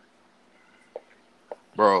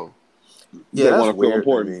 bro. Yeah, They that's want to feel weird to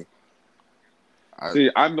important. me. See,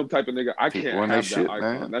 I'm the type of nigga, I People can't run their have that shit, icon.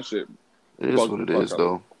 man. That shit It is bugs what the it fuck is, out of me.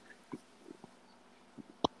 though.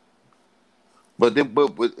 But then,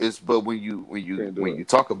 but Can't do when it. you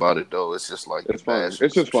talk about it though, it's just like you It's fun. bashing It's or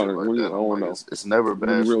some just shit fun like when that. you, I And I'm don't like, know, it's never when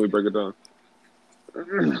you bashing. really break it down.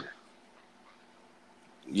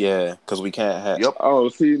 Yeah, because we can't have. Yep, Oh,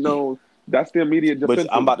 see, no, that's the immediate But I'm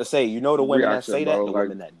defensive about to say, you know, the women that reaction, say that, bro. the Like,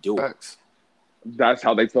 women that do it. facts. that's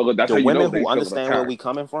how they feel it. That's The how you know women they who feel understand where we attacked.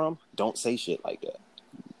 coming from don't say shit like that.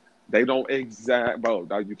 They don't bro.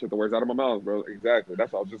 You took the words out of my mouth, bro. Exactly.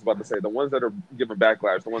 That's what I was just about to say. The ones that are giving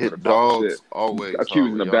backlash, the ones that are Hit talking shit, dogs always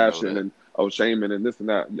accusing holler. of Y'all know bashing that. and shaming and this and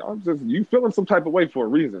that. Y'all just you feeling some type of way for a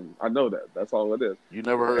reason. I know that. That's all it is. You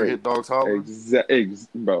never heard hit dogs holler?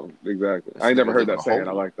 Bro. Exactly. This I ain't never nigga heard live in that a saying.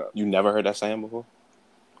 I hole. like that. You never heard that saying before?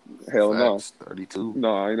 Hell no. Facts. 32.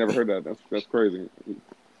 No, I ain't never heard that. That's crazy,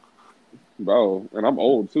 bro. And I'm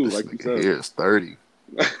old too, This like you nigga said. here is 30,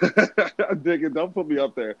 Dig it. Don't put me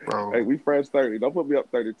up there. bro. Hey, we French 30. Don't put me up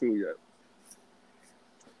 32 yet.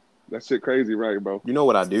 That shit crazy, right, bro? You know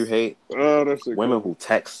what I do hate? Oh, that shit Women crazy. who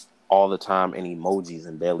text all the time and emojis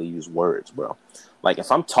and barely use words, bro. Like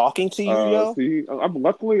if I'm talking to you, yo. See,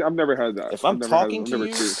 luckily I've never had that. If I'm talking to you,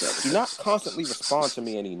 experienced that. do not constantly respond to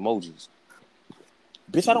me in emojis.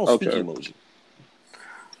 Bitch, I don't speak Okay. emoji.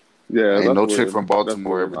 Yeah, Ain't that's no weird. chick from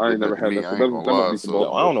Baltimore That's ever weird. I did ain't that never to had me. that. I So ain't gonna that must lie. be from So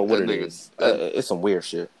Yo, I don't know what that it nigga, is. It's some weird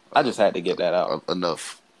shit. I just had to get that out.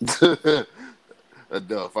 Enough.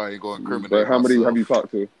 Enough. I ain't gonna But incriminate how many have you myself.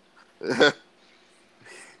 talked to?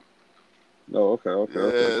 Oh, okay.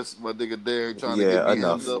 Yes, my nigga Derek trying to get Yeah, me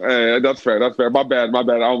enough. hemmed up. Hey, that's fair. My bad.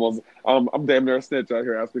 I'm damn near a snitch out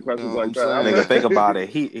here asking You questions know what like I'm Nigga, think saying? about it.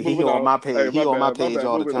 He Moving on on. my page. Hey, He on my my page bad.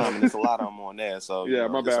 all the Moving time, on. and there's a lot of them on there. So Yeah,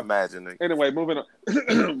 my just bad. imagine. Nigga. Anyway, moving on.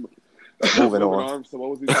 Moving Moving on. on. So what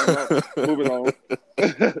was he talking about? Moving on.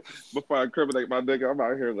 Before I incriminate my nigga, I'm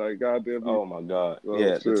out here like, goddamn you. Oh my god. Oh,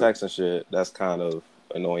 Yeah, the shit. texting shit. That's kind of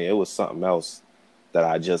annoying. It was something else that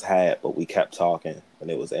I just had, but we kept talking, and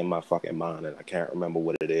it was in my fucking mind, and I can't remember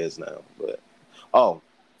what it is now. But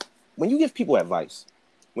when you give people advice,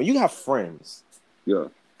 when you have friends Yeah.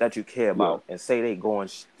 that you care about, and say they going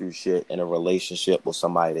through shit in a relationship with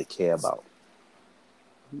somebody they care about,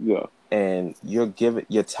 Yeah. and you're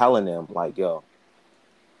telling them like, yo,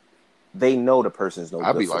 they know the person's no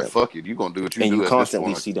I'd good be for like, them, fuck it. You gonna do what you and you do at this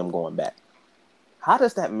constantly point. see them going back. How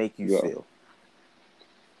does that make you feel?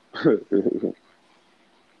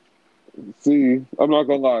 See, I'm not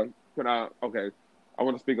gonna lie. I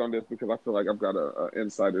want to speak on this because I feel like I've got a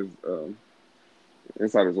insider's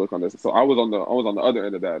look on this. So I was on the other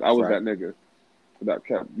end of that. I was Right. that nigga that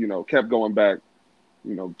kept going back,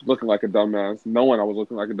 looking like a dumbass, knowing I was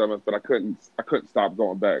looking like a dumbass, but I couldn't stop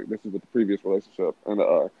going back. This is with the previous relationship,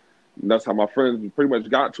 and that's how my friends pretty much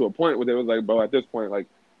got to a point where they was like, bro, at this point, like,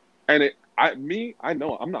 and I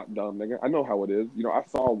know I'm not dumb, nigga. I know how it is. I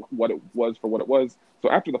saw what it was for what it was. So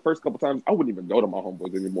after the first couple times, I wouldn't even go to my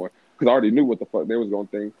homeboys anymore because I already knew what the fuck they was going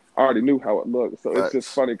to think. I already knew how it looked. So it's just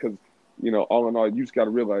Facts. funny because, all in all, you just got to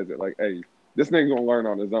realize it. Like, hey, this nigga's going to learn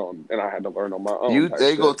on his own. And I had to learn on my own type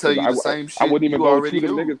They shit. gonna tell 'Cause you the same I shit wouldn't even you go already to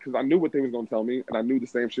them knew. niggas because I knew what they was going to tell me. And I knew the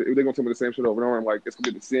same shit. They're going to tell me the same shit over and over. I'm like, it's going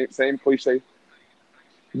to be the same cliche.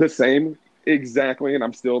 The same exactly, and my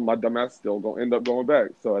dumbass still gonna end up going back.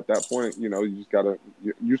 So at that point, you just gotta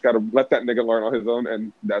let that nigga learn on his own,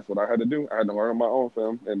 and that's what I had to do. I had to learn on my own,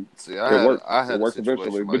 fam, and See, it worked. I It had a worked eventually,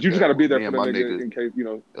 situation but like you just that gotta be with there me for and the my nigga nigga, in case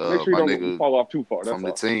make sure you don't fall off too far. from That's the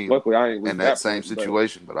all. team Luckily, I ain't in reached that that same point, but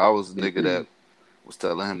situation, but I was the nigga that was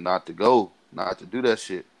telling him not to go, not to do that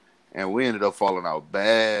shit, and we ended up falling out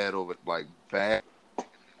bad over like bad.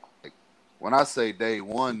 Like, when I say day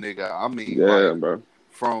one, nigga, I mean yeah, like bro.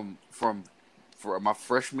 from for my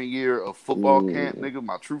freshman year of football camp, Mm, nigga,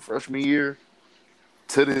 my true freshman year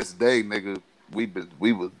to this day, nigga, we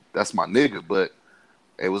was that's my nigga, but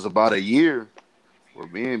it was about a year where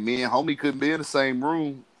me and homie couldn't be in the same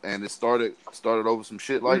room, and it started over some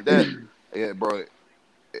shit like that. Yeah, bro,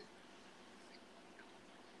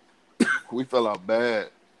 we fell out bad.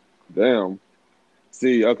 damn.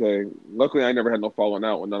 See, okay. Luckily, I ain't never had no falling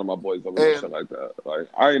out with none of my boys over no And shit like that. Like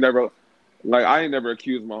I ain't never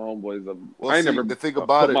accused my homeboys of. well, I ain't see, never the thing put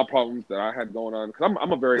about it, my problems that I had going on because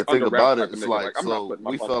I'm a very the thing under wraps about it type of is nigga. Like like, I'm not so putting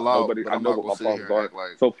my we problems fell on out, nobody. but I I'm know not what gonna my sit here problems and are. act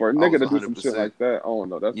like So for a I nigga was to do some shit 100%, like that, oh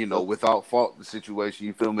no, that's without fault the situation.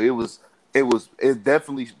 You feel me? It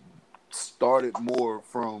definitely started more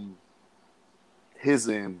from his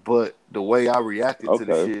end, but the way I reacted to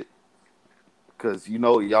the okay. shit, because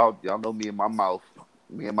y'all know me and my mouth,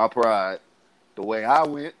 me and my pride. The way I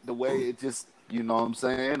went, the way it just, you know what I'm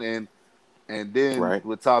saying, and then Right.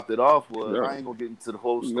 what topped it off was Yeah, I ain't gonna get into the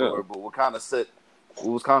whole yeah. story, but what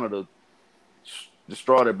was kind of the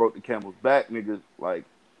straw that broke the camel's back, nigga. Like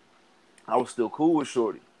I was still cool with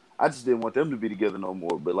Shorty. I just didn't want them to be together no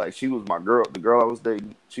more. But like she was my girl, the girl I was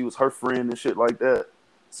dating. She was her friend and shit like that.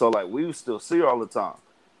 So like we would still see her all the time.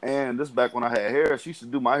 And this back when I had hair, she used to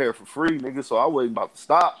do my hair for free, nigga. So I wasn't about to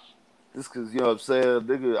stop. Just cause you know what I'm saying,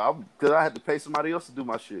 nigga. Cause I had to pay somebody else to do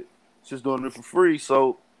my shit. She's doing it for free.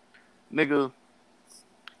 So nigga,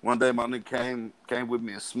 one day my nigga came with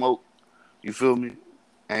me and smoked. You feel me?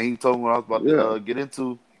 And he told me what I was about to Yeah. get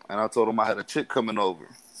into. And I told him I had a chick coming over.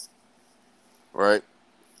 Right?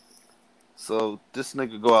 So this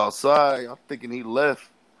nigga go outside. I'm thinking he left.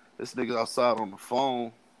 This nigga outside on the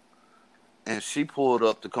phone, and she pulled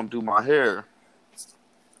up to come do my hair,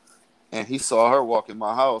 and he saw her walk in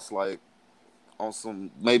my house like on some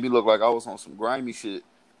made me look like I was on some grimy shit,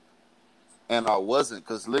 and I wasn't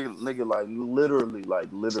because nigga like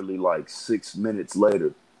literally like 6 minutes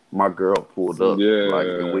later, my girl pulled up like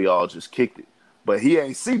and Yeah. we all just kicked it, but he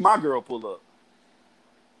ain't see my girl pull up.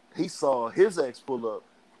 He saw his ex pull up.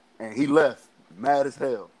 and he left mad as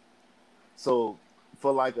hell. So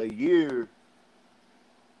for like a year,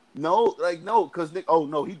 no, because Nick. Oh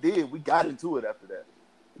no, he did. We got into it after that,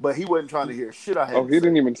 but he wasn't trying to hear shit I had Oh, to he say.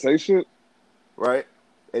 didn't even say shit? Right,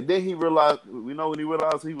 and then he realized. We know when he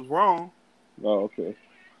realized he was wrong, Oh, okay.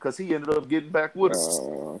 because he ended up getting back with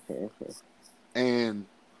her. Okay. And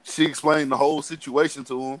she explained the whole situation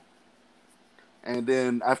to him. And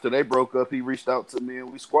then after they broke up, he reached out to me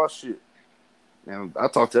and we squashed shit. And I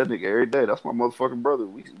talk to that nigga every day. That's my motherfucking brother.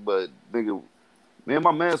 But nigga, me and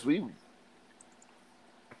my mans,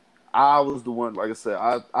 I was the one, like I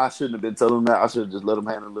said, I shouldn't have been telling him that. I should have just let him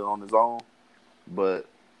handle it on his own. But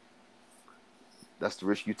that's the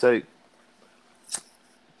risk you take.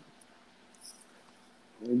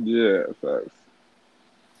 Yeah, facts.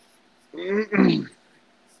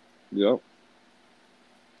 Yep.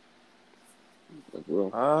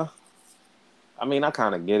 I mean, I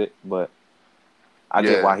kind of get it, but I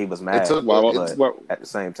get why he was mad. But at the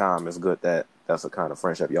same time, it's good that that's the kind of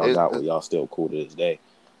friendship y'all got where y'all still cool to this day.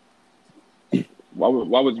 Why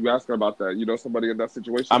would you ask her about that? You know somebody in that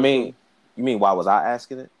situation? I mean, you mean why was I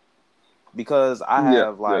asking it? Because I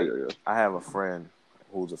have I have a friend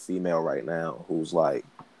who's a female right now who's like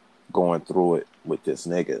going through it with this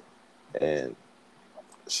nigga, and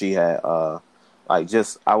she had I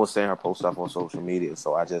was seeing her post stuff on social media,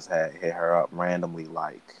 so I just had hit her up randomly,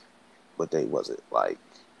 like, what day was it? Like,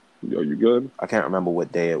 yo, you good? I can't remember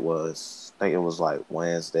what day it was. I think it was like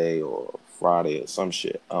Wednesday or Friday or some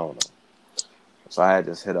shit. I don't know. So I had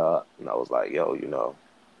just hit her up and I was like, yo, you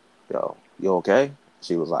okay?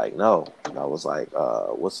 She was like, no. And I was like,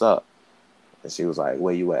 what's up? And she was like,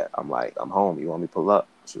 where you at? I'm like, I'm home. You want me to pull up?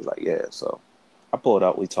 She was like, yeah. So I pulled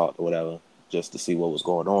up, we talked or whatever, just to see what was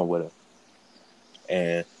going on with her.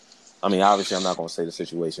 And I mean, obviously, I'm not gonna say the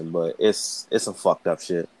situation, but it's some fucked up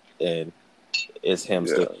shit, and it's him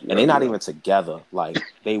still, and they're not even together. Like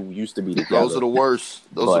they used to be together. Those are the worst.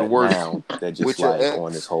 Now they're just like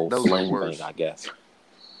on this whole fling thing, I guess.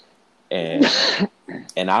 And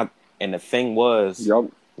the thing was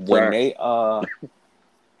when they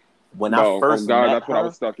when I first met that's her, what I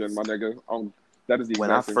was stuck in, my nigga. That is the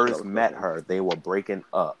when I first met her, they were breaking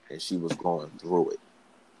up, and she was going through it.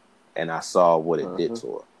 And I saw what it did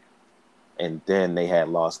to her. And then they had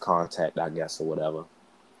lost contact, I guess, or whatever.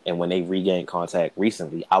 And when they regained contact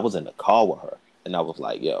recently, I was in the car with her. And I was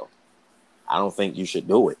like, yo, I don't think you should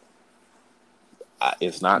do it.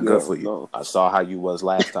 It's not good for you. No. I saw how you was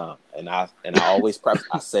last time. And I always preface,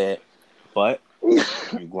 I said, but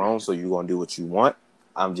you're grown, so you're going to do what you want.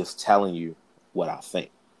 I'm just telling you what I think.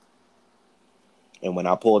 And when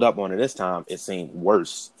I pulled up on it this time, it seemed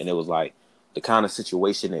worse. And it was like, the kind of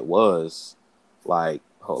situation it was, like,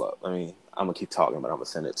 hold up, I'm gonna keep talking, but I'm gonna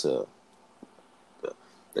send it to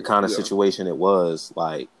the kind of situation it was,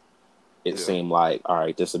 like, it seemed like, all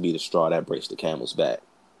right, this will be the straw that breaks the camel's back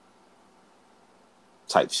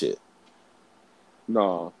type shit.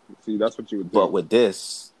 No, see, that's what you would do. But with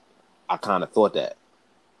this, I kind of thought that.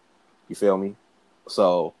 You feel me?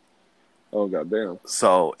 So, oh goddamn.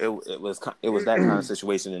 So it was that kind of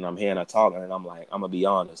situation, and I'm hearing her talking, and I'm like, I'm gonna be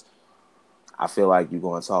honest. I feel like you're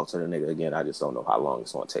going to talk to the nigga again. I just don't know how long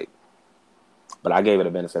it's going to take. But I gave it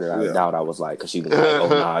a benefit of the doubt. I was like, because she was like, oh,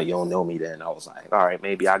 nah, you don't know me then. I was like, all right,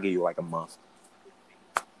 maybe I'll give you like a month.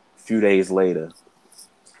 A few days later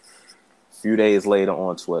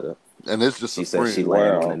on Twitter. And it's just she said she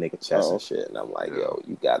landed on the nigga chest and shit. And I'm like, yo,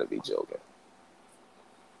 you got to be joking.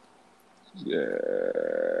 Yeah.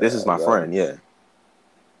 This is my friend, yeah.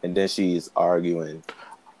 And then she's arguing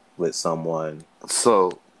with someone.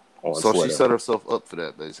 So Twitter, she set herself up for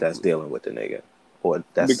that, basically. That's dealing with the nigga. Or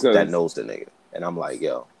that knows the nigga. And I'm like,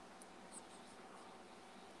 yo.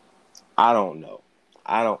 I don't know.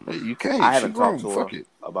 You can't. I haven't talked to her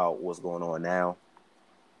about what's going on now.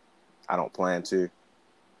 I don't plan to.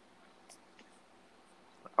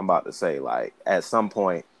 I'm about to say, like, at some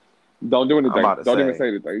point. Don't do anything. Don't even say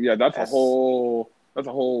anything. Yeah, that's a whole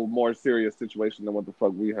more serious situation than what the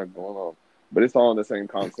fuck we have going on. But it's all in the same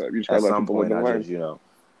concept. You just gotta let people live and learn.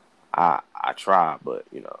 I try, but,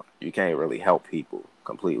 you can't really help people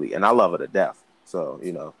completely. And I love her to death. So,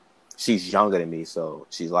 she's younger than me, so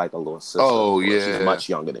she's like a little sister. Oh, yeah. She's much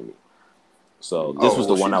younger than me. So this was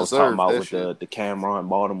the one I was talking about with the Cameron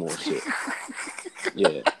Baltimore shit.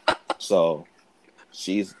 Yeah. So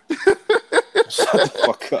she's... Shut the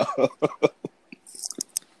fuck up.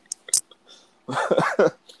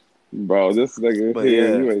 Bro, this nigga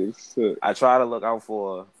here, you ain't shit. I try to look out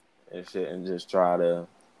for her and shit and just try to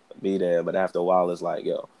be there, but after a while it's like,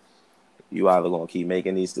 yo, you either gonna keep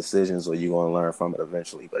making these decisions or you gonna learn from it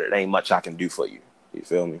eventually, but it ain't much I can do for you. You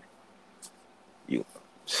feel me?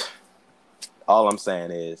 All I'm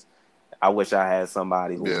saying is, I wish I had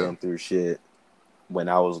somebody who been through shit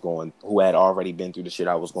who had already been through the shit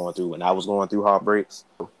I was going through when I was going through heartbreaks,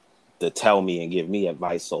 to tell me and give me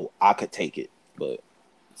advice so I could take it. But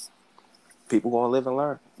people gonna live and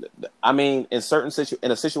learn. I mean, in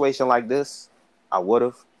a situation like this, I would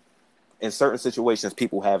have. In certain situations,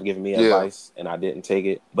 people have given me advice and I didn't take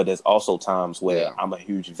it. But there's also times where I'm a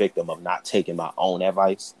huge victim of not taking my own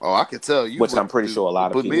advice. Oh, I can tell you. Which I'm pretty sure a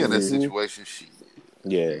lot of people put me in this do. situation. Shit.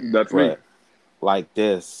 Yeah, that's me. Like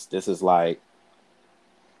this is like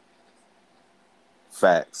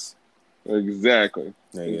facts. Exactly.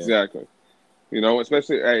 Yeah. Exactly. You know,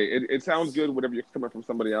 especially, hey, it sounds good whenever you're coming from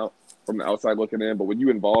somebody out from the outside looking in, but when you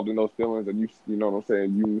involved in those feelings and you know what I'm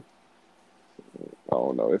saying, I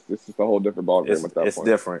don't know, it's just a whole different ballgame at that point. It's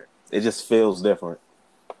different. It just feels different.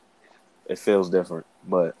 It feels different.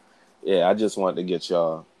 But yeah, I just wanted to get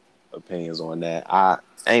y'all opinions on that. I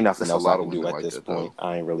ain't nothing else I can do at this point.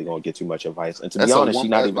 I ain't really gonna get too much advice. And to be honest, she's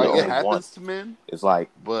not even the only one. It happens to men. It's like,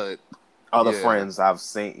 but other friends I've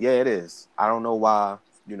seen. Yeah, it is. I don't know why,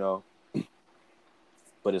 you know,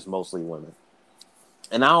 but it's mostly women.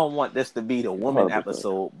 And I don't want this to be the woman 100%.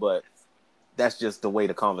 Episode, but that's just the way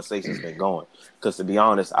the conversation's been going. Because to be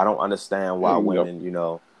honest, I don't understand why women, you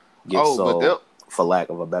know, get for lack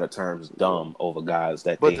of a better term, dumb over guys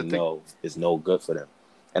that they know is no good for them.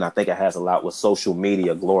 And I think it has a lot with social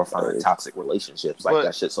media glorifying toxic relationships. Like,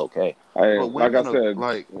 that shit's okay. Like I said,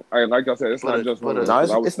 it's not just women.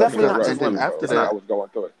 No, it's definitely not just women. After that, I was going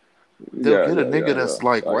through it. They'll get a nigga that's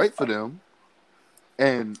like right for them,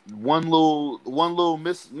 and one little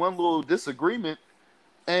disagreement,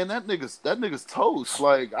 and that nigga's toast.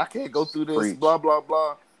 Like, I can't go through this, blah blah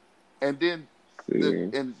blah, and then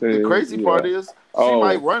the crazy part is she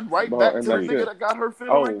might run right back to the nigga that got her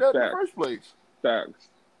feeling like that in the first place. Facts,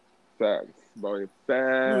 bro.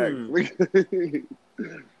 Facts.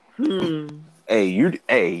 Hey, you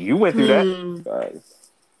went through that. Facts.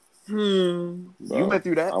 You went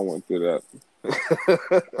through that. I went through that.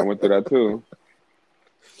 I went through that too.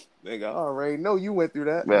 Nigga, I already know you went through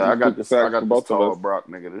that. Man, I got this tall Brock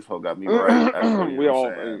nigga. This hoe got me right. We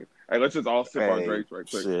all. Hey, let's just all sip on Drake's right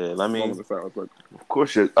quick. Shit, let me. Of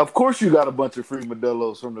course, you got a bunch of free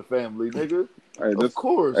Modelo's from the family, nigga. Hey, of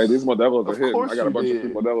course. Hey, these Modelo's are hitting. I got a bunch of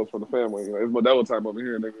free Modelo's from the family. It's Modelo time over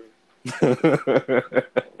here, nigga.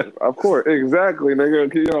 Of course, exactly,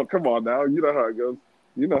 nigga. You know, come on now. You know how it goes.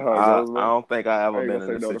 Man. I don't think I ever been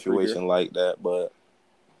in a situation like that, but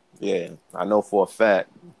yeah, I know for a fact.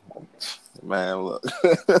 Man, look.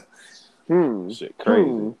 Shit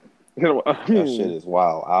crazy. That shit is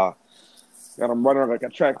wild. Got him running like a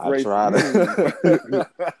track race. Bro,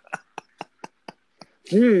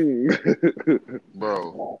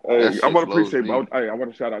 hey, I want to appreciate. I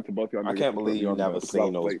want to shout out to both y'all. I can't believe you never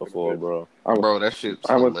seen those before, bro. Bro, that shit's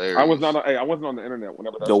hilarious. I wasn't on the internet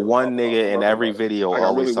whenever that the one nigga in every video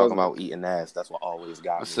always talking about eating ass. That's what always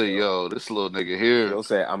got me. I say, yo, this little nigga here. He'll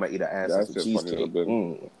say, I'm gonna eat an ass and some cheesecake.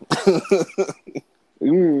 Then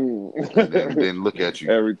look at you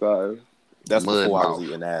every time. That's before I was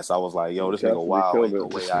eating ass. I was like, yo, this nigga wild. Ain't the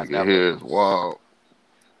way I never. Wow.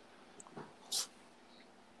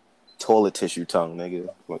 Toilet tissue tongue, nigga.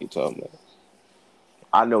 What you talking about?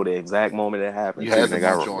 I know the exact moment it happened. You had to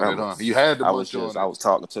munch on it, huh? You had to munch on it. I was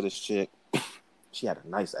talking to this chick. She had a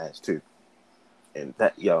nice ass too. And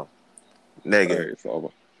that, yo, nigga. It's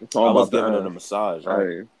all I was giving her the massage, right?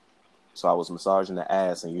 Hey. So I was massaging the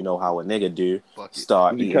ass, and you know how a nigga do.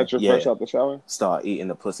 Did you catch her fresh out the shower? Start eating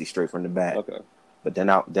the pussy straight from the back. Okay. But then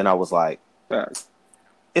I was like,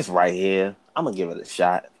 it's right here. I'm gonna give it a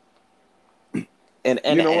shot. And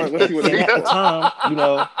you know what? Let's see what at the time, you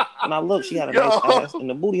know, when I looked, she had a nice ass in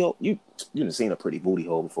the booty hole. You done seen a pretty booty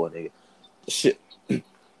hole before, nigga. Shit.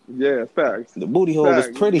 Yeah, facts. The booty hole was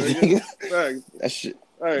pretty, nigga. Facts.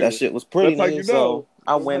 That shit was pretty, nigga. You know. So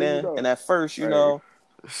I went in, and at first, you know,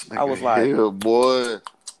 I was like, boy, it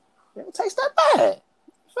don't taste that bad.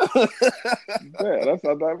 Yeah, that's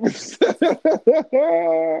not that. This nigga.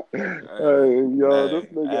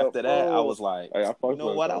 After that, I was like, you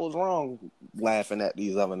know what? I was wrong laughing at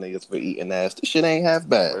these other niggas for eating ass. This shit ain't half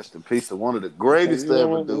bad. Rest in peace to one of the greatest to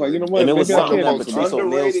ever do. Like, you know what? And it was something that Patrice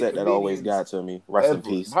O'Neal said that always got to me. Rest in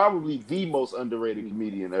peace. Probably the most underrated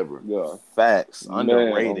comedian ever. Yeah. Facts. Man,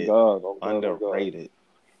 underrated. Underrated.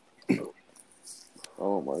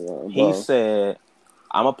 Oh my God. He said,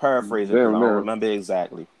 I'm a paraphrase it because I don't remember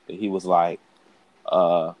exactly. But he was like,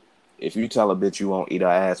 if you tell a bitch you won't eat her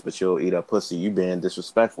ass, but you'll eat her pussy, you being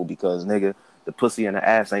disrespectful because, nigga, the pussy and the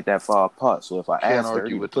ass ain't that far apart. So if I ask her,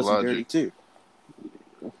 the pussy dirty too.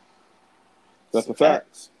 That's a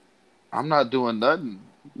fact. I'm not doing nothing.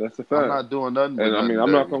 That's a fact. I'm not doing nothing. With And I mean,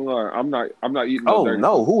 I'm not gonna lie. I'm not eating. Oh dirty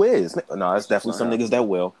no, food. who is? No, it's That's definitely not some happening. niggas that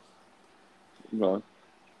will. No.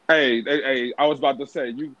 Hey! I was about to say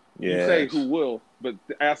you Yeah. say who will, but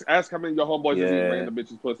ask how many of your homeboys is eating Yeah. random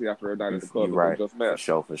bitches pussy after a night at the club You that right. they just For met.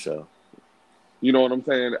 sure. You know what I'm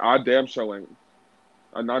saying? I damn sure ain't.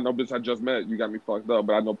 I know bitch I just met. You got me fucked up,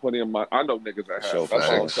 but I know plenty of I know niggas that For have. sure. That's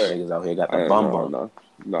all I'm saying. Niggas out here got the bum.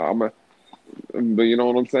 No. But you know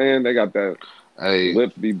what I'm saying? They got that Hey,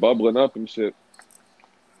 lips be bubbling up and shit.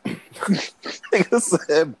 Nigga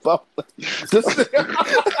said bubbling.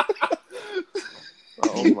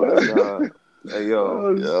 Oh my god. Hey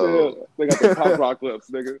yo. Shit. They got the pop rock lips,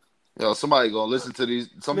 nigga. yo, somebody gonna listen to these.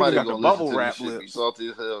 Somebody got gonna the listen bubble to wrap this shit. Be lips. salty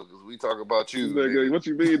as hell because we talk about you, Nigga, nigga. what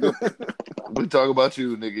you mean? We talk about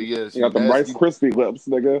you, nigga. Yes, You got the Rice Krispie lips,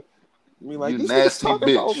 nigga. Me like, you these nasty niggas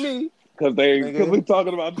talking about bitch. me. Because Nigga. we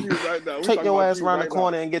talking about you right now. We Take talking your about ass you around right the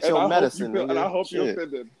corner now. and get And your I hope medicine, you nigga. and I hope you're Shit.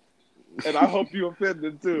 offended. And I hope you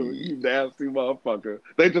offended too, you nasty motherfucker.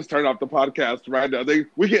 They just turned off the podcast right now.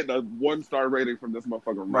 We getting a 1-star rating from this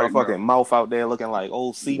motherfucker right Motherfucking now. mouth out there looking like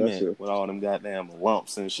old cement shit. with all them goddamn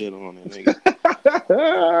lumps and shit on it,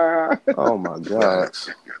 nigga. Oh my god. Facts.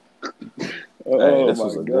 Hey, this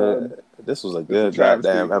was a good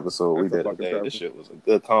goddamn travesty. episode we That's a did fucking today. This travesty. shit was a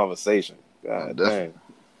good conversation. God Definitely. dang.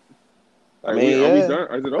 I Are mean, we yeah.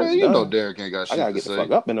 done? Is it over? Man, you know Derek ain't got I shit gotta to get the say. fuck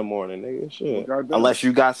up in the morning, nigga. Shit. Well, goddamn. Unless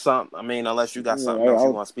you got something. Unless you got something else you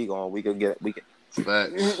want to speak on, we can.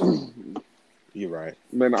 Facts. You're right.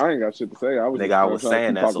 Man, I ain't got shit to say. I was Nigga, just I was trying to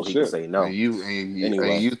saying keep that so talking he shit. could say no. And you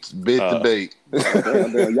Anyway. bit the bait.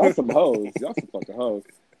 Damn, y'all some hoes. Y'all some fucking hoes.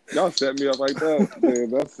 Y'all set me up like that.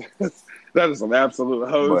 Man, that is some absolute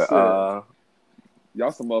hoes But shit.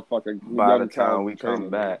 Y'all some motherfucking by young the time cows we in come training,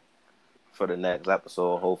 back for the next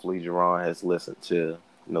episode, hopefully Jerron has listened to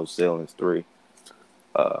No Ceilings 3.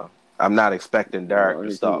 I'm not expecting Derek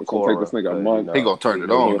to start it's gonna take Cora. this nigga a month. He gonna turn it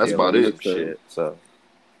on. That's about it. Shit, so.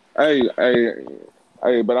 Hey,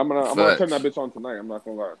 but I'm gonna turn that bitch on tonight. I'm not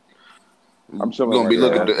gonna lie. I'm chilling. Gonna be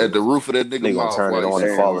right looking now. at the roof of that nigga Nigga mouth. gonna turn it on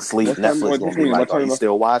and fall asleep. What time- Netflix what gonna you be mean? like, What are you time-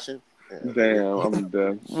 still watching? Damn, I'm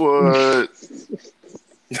dead. What?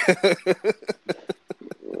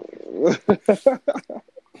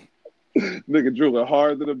 Nigga drooling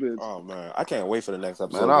hard than a bitch. Oh man, I can't wait for the next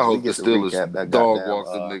episode. Man, I we hope the get to Steelers recap that dog goddamn, walk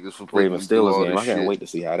them niggas for putting Raven them through Steelers all game. this I can't shit. wait to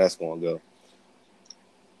see how that's gonna go.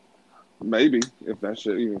 Maybe if that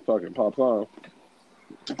shit even fucking pops on.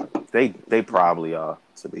 They probably are,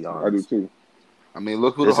 to be honest. I do too. I mean,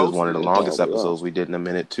 look who This the is host one of the is. longest Probably episodes we did in a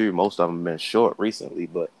minute too. Most of them have been short recently,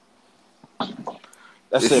 but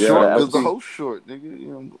that's It's it for short the because the episode. host short, nigga.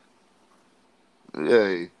 You know?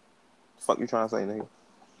 Yeah. Fuck you trying to say, nigga?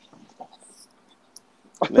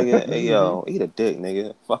 Nigga, hey yo, eat a dick,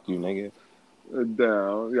 nigga. Fuck you, nigga.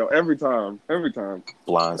 Down, yo, every time.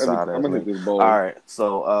 Blindside. I'm gonna hit this bowl. All right,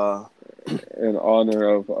 so in honor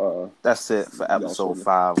of that's it for episode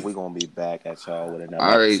 5. We're gonna be back at y'all with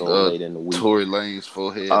another episode later in the week. Tory Lane's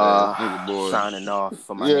forehead ass nigga boy. Signing off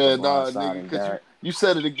for my nigga Blindside nigga, and because Derek. you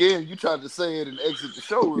said it again. You tried to say it and exit the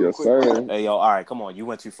show real yes, quick. sir. Right? Hey yo, all right, come on, you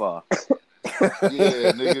went too far.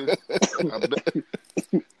 Yeah, nigga.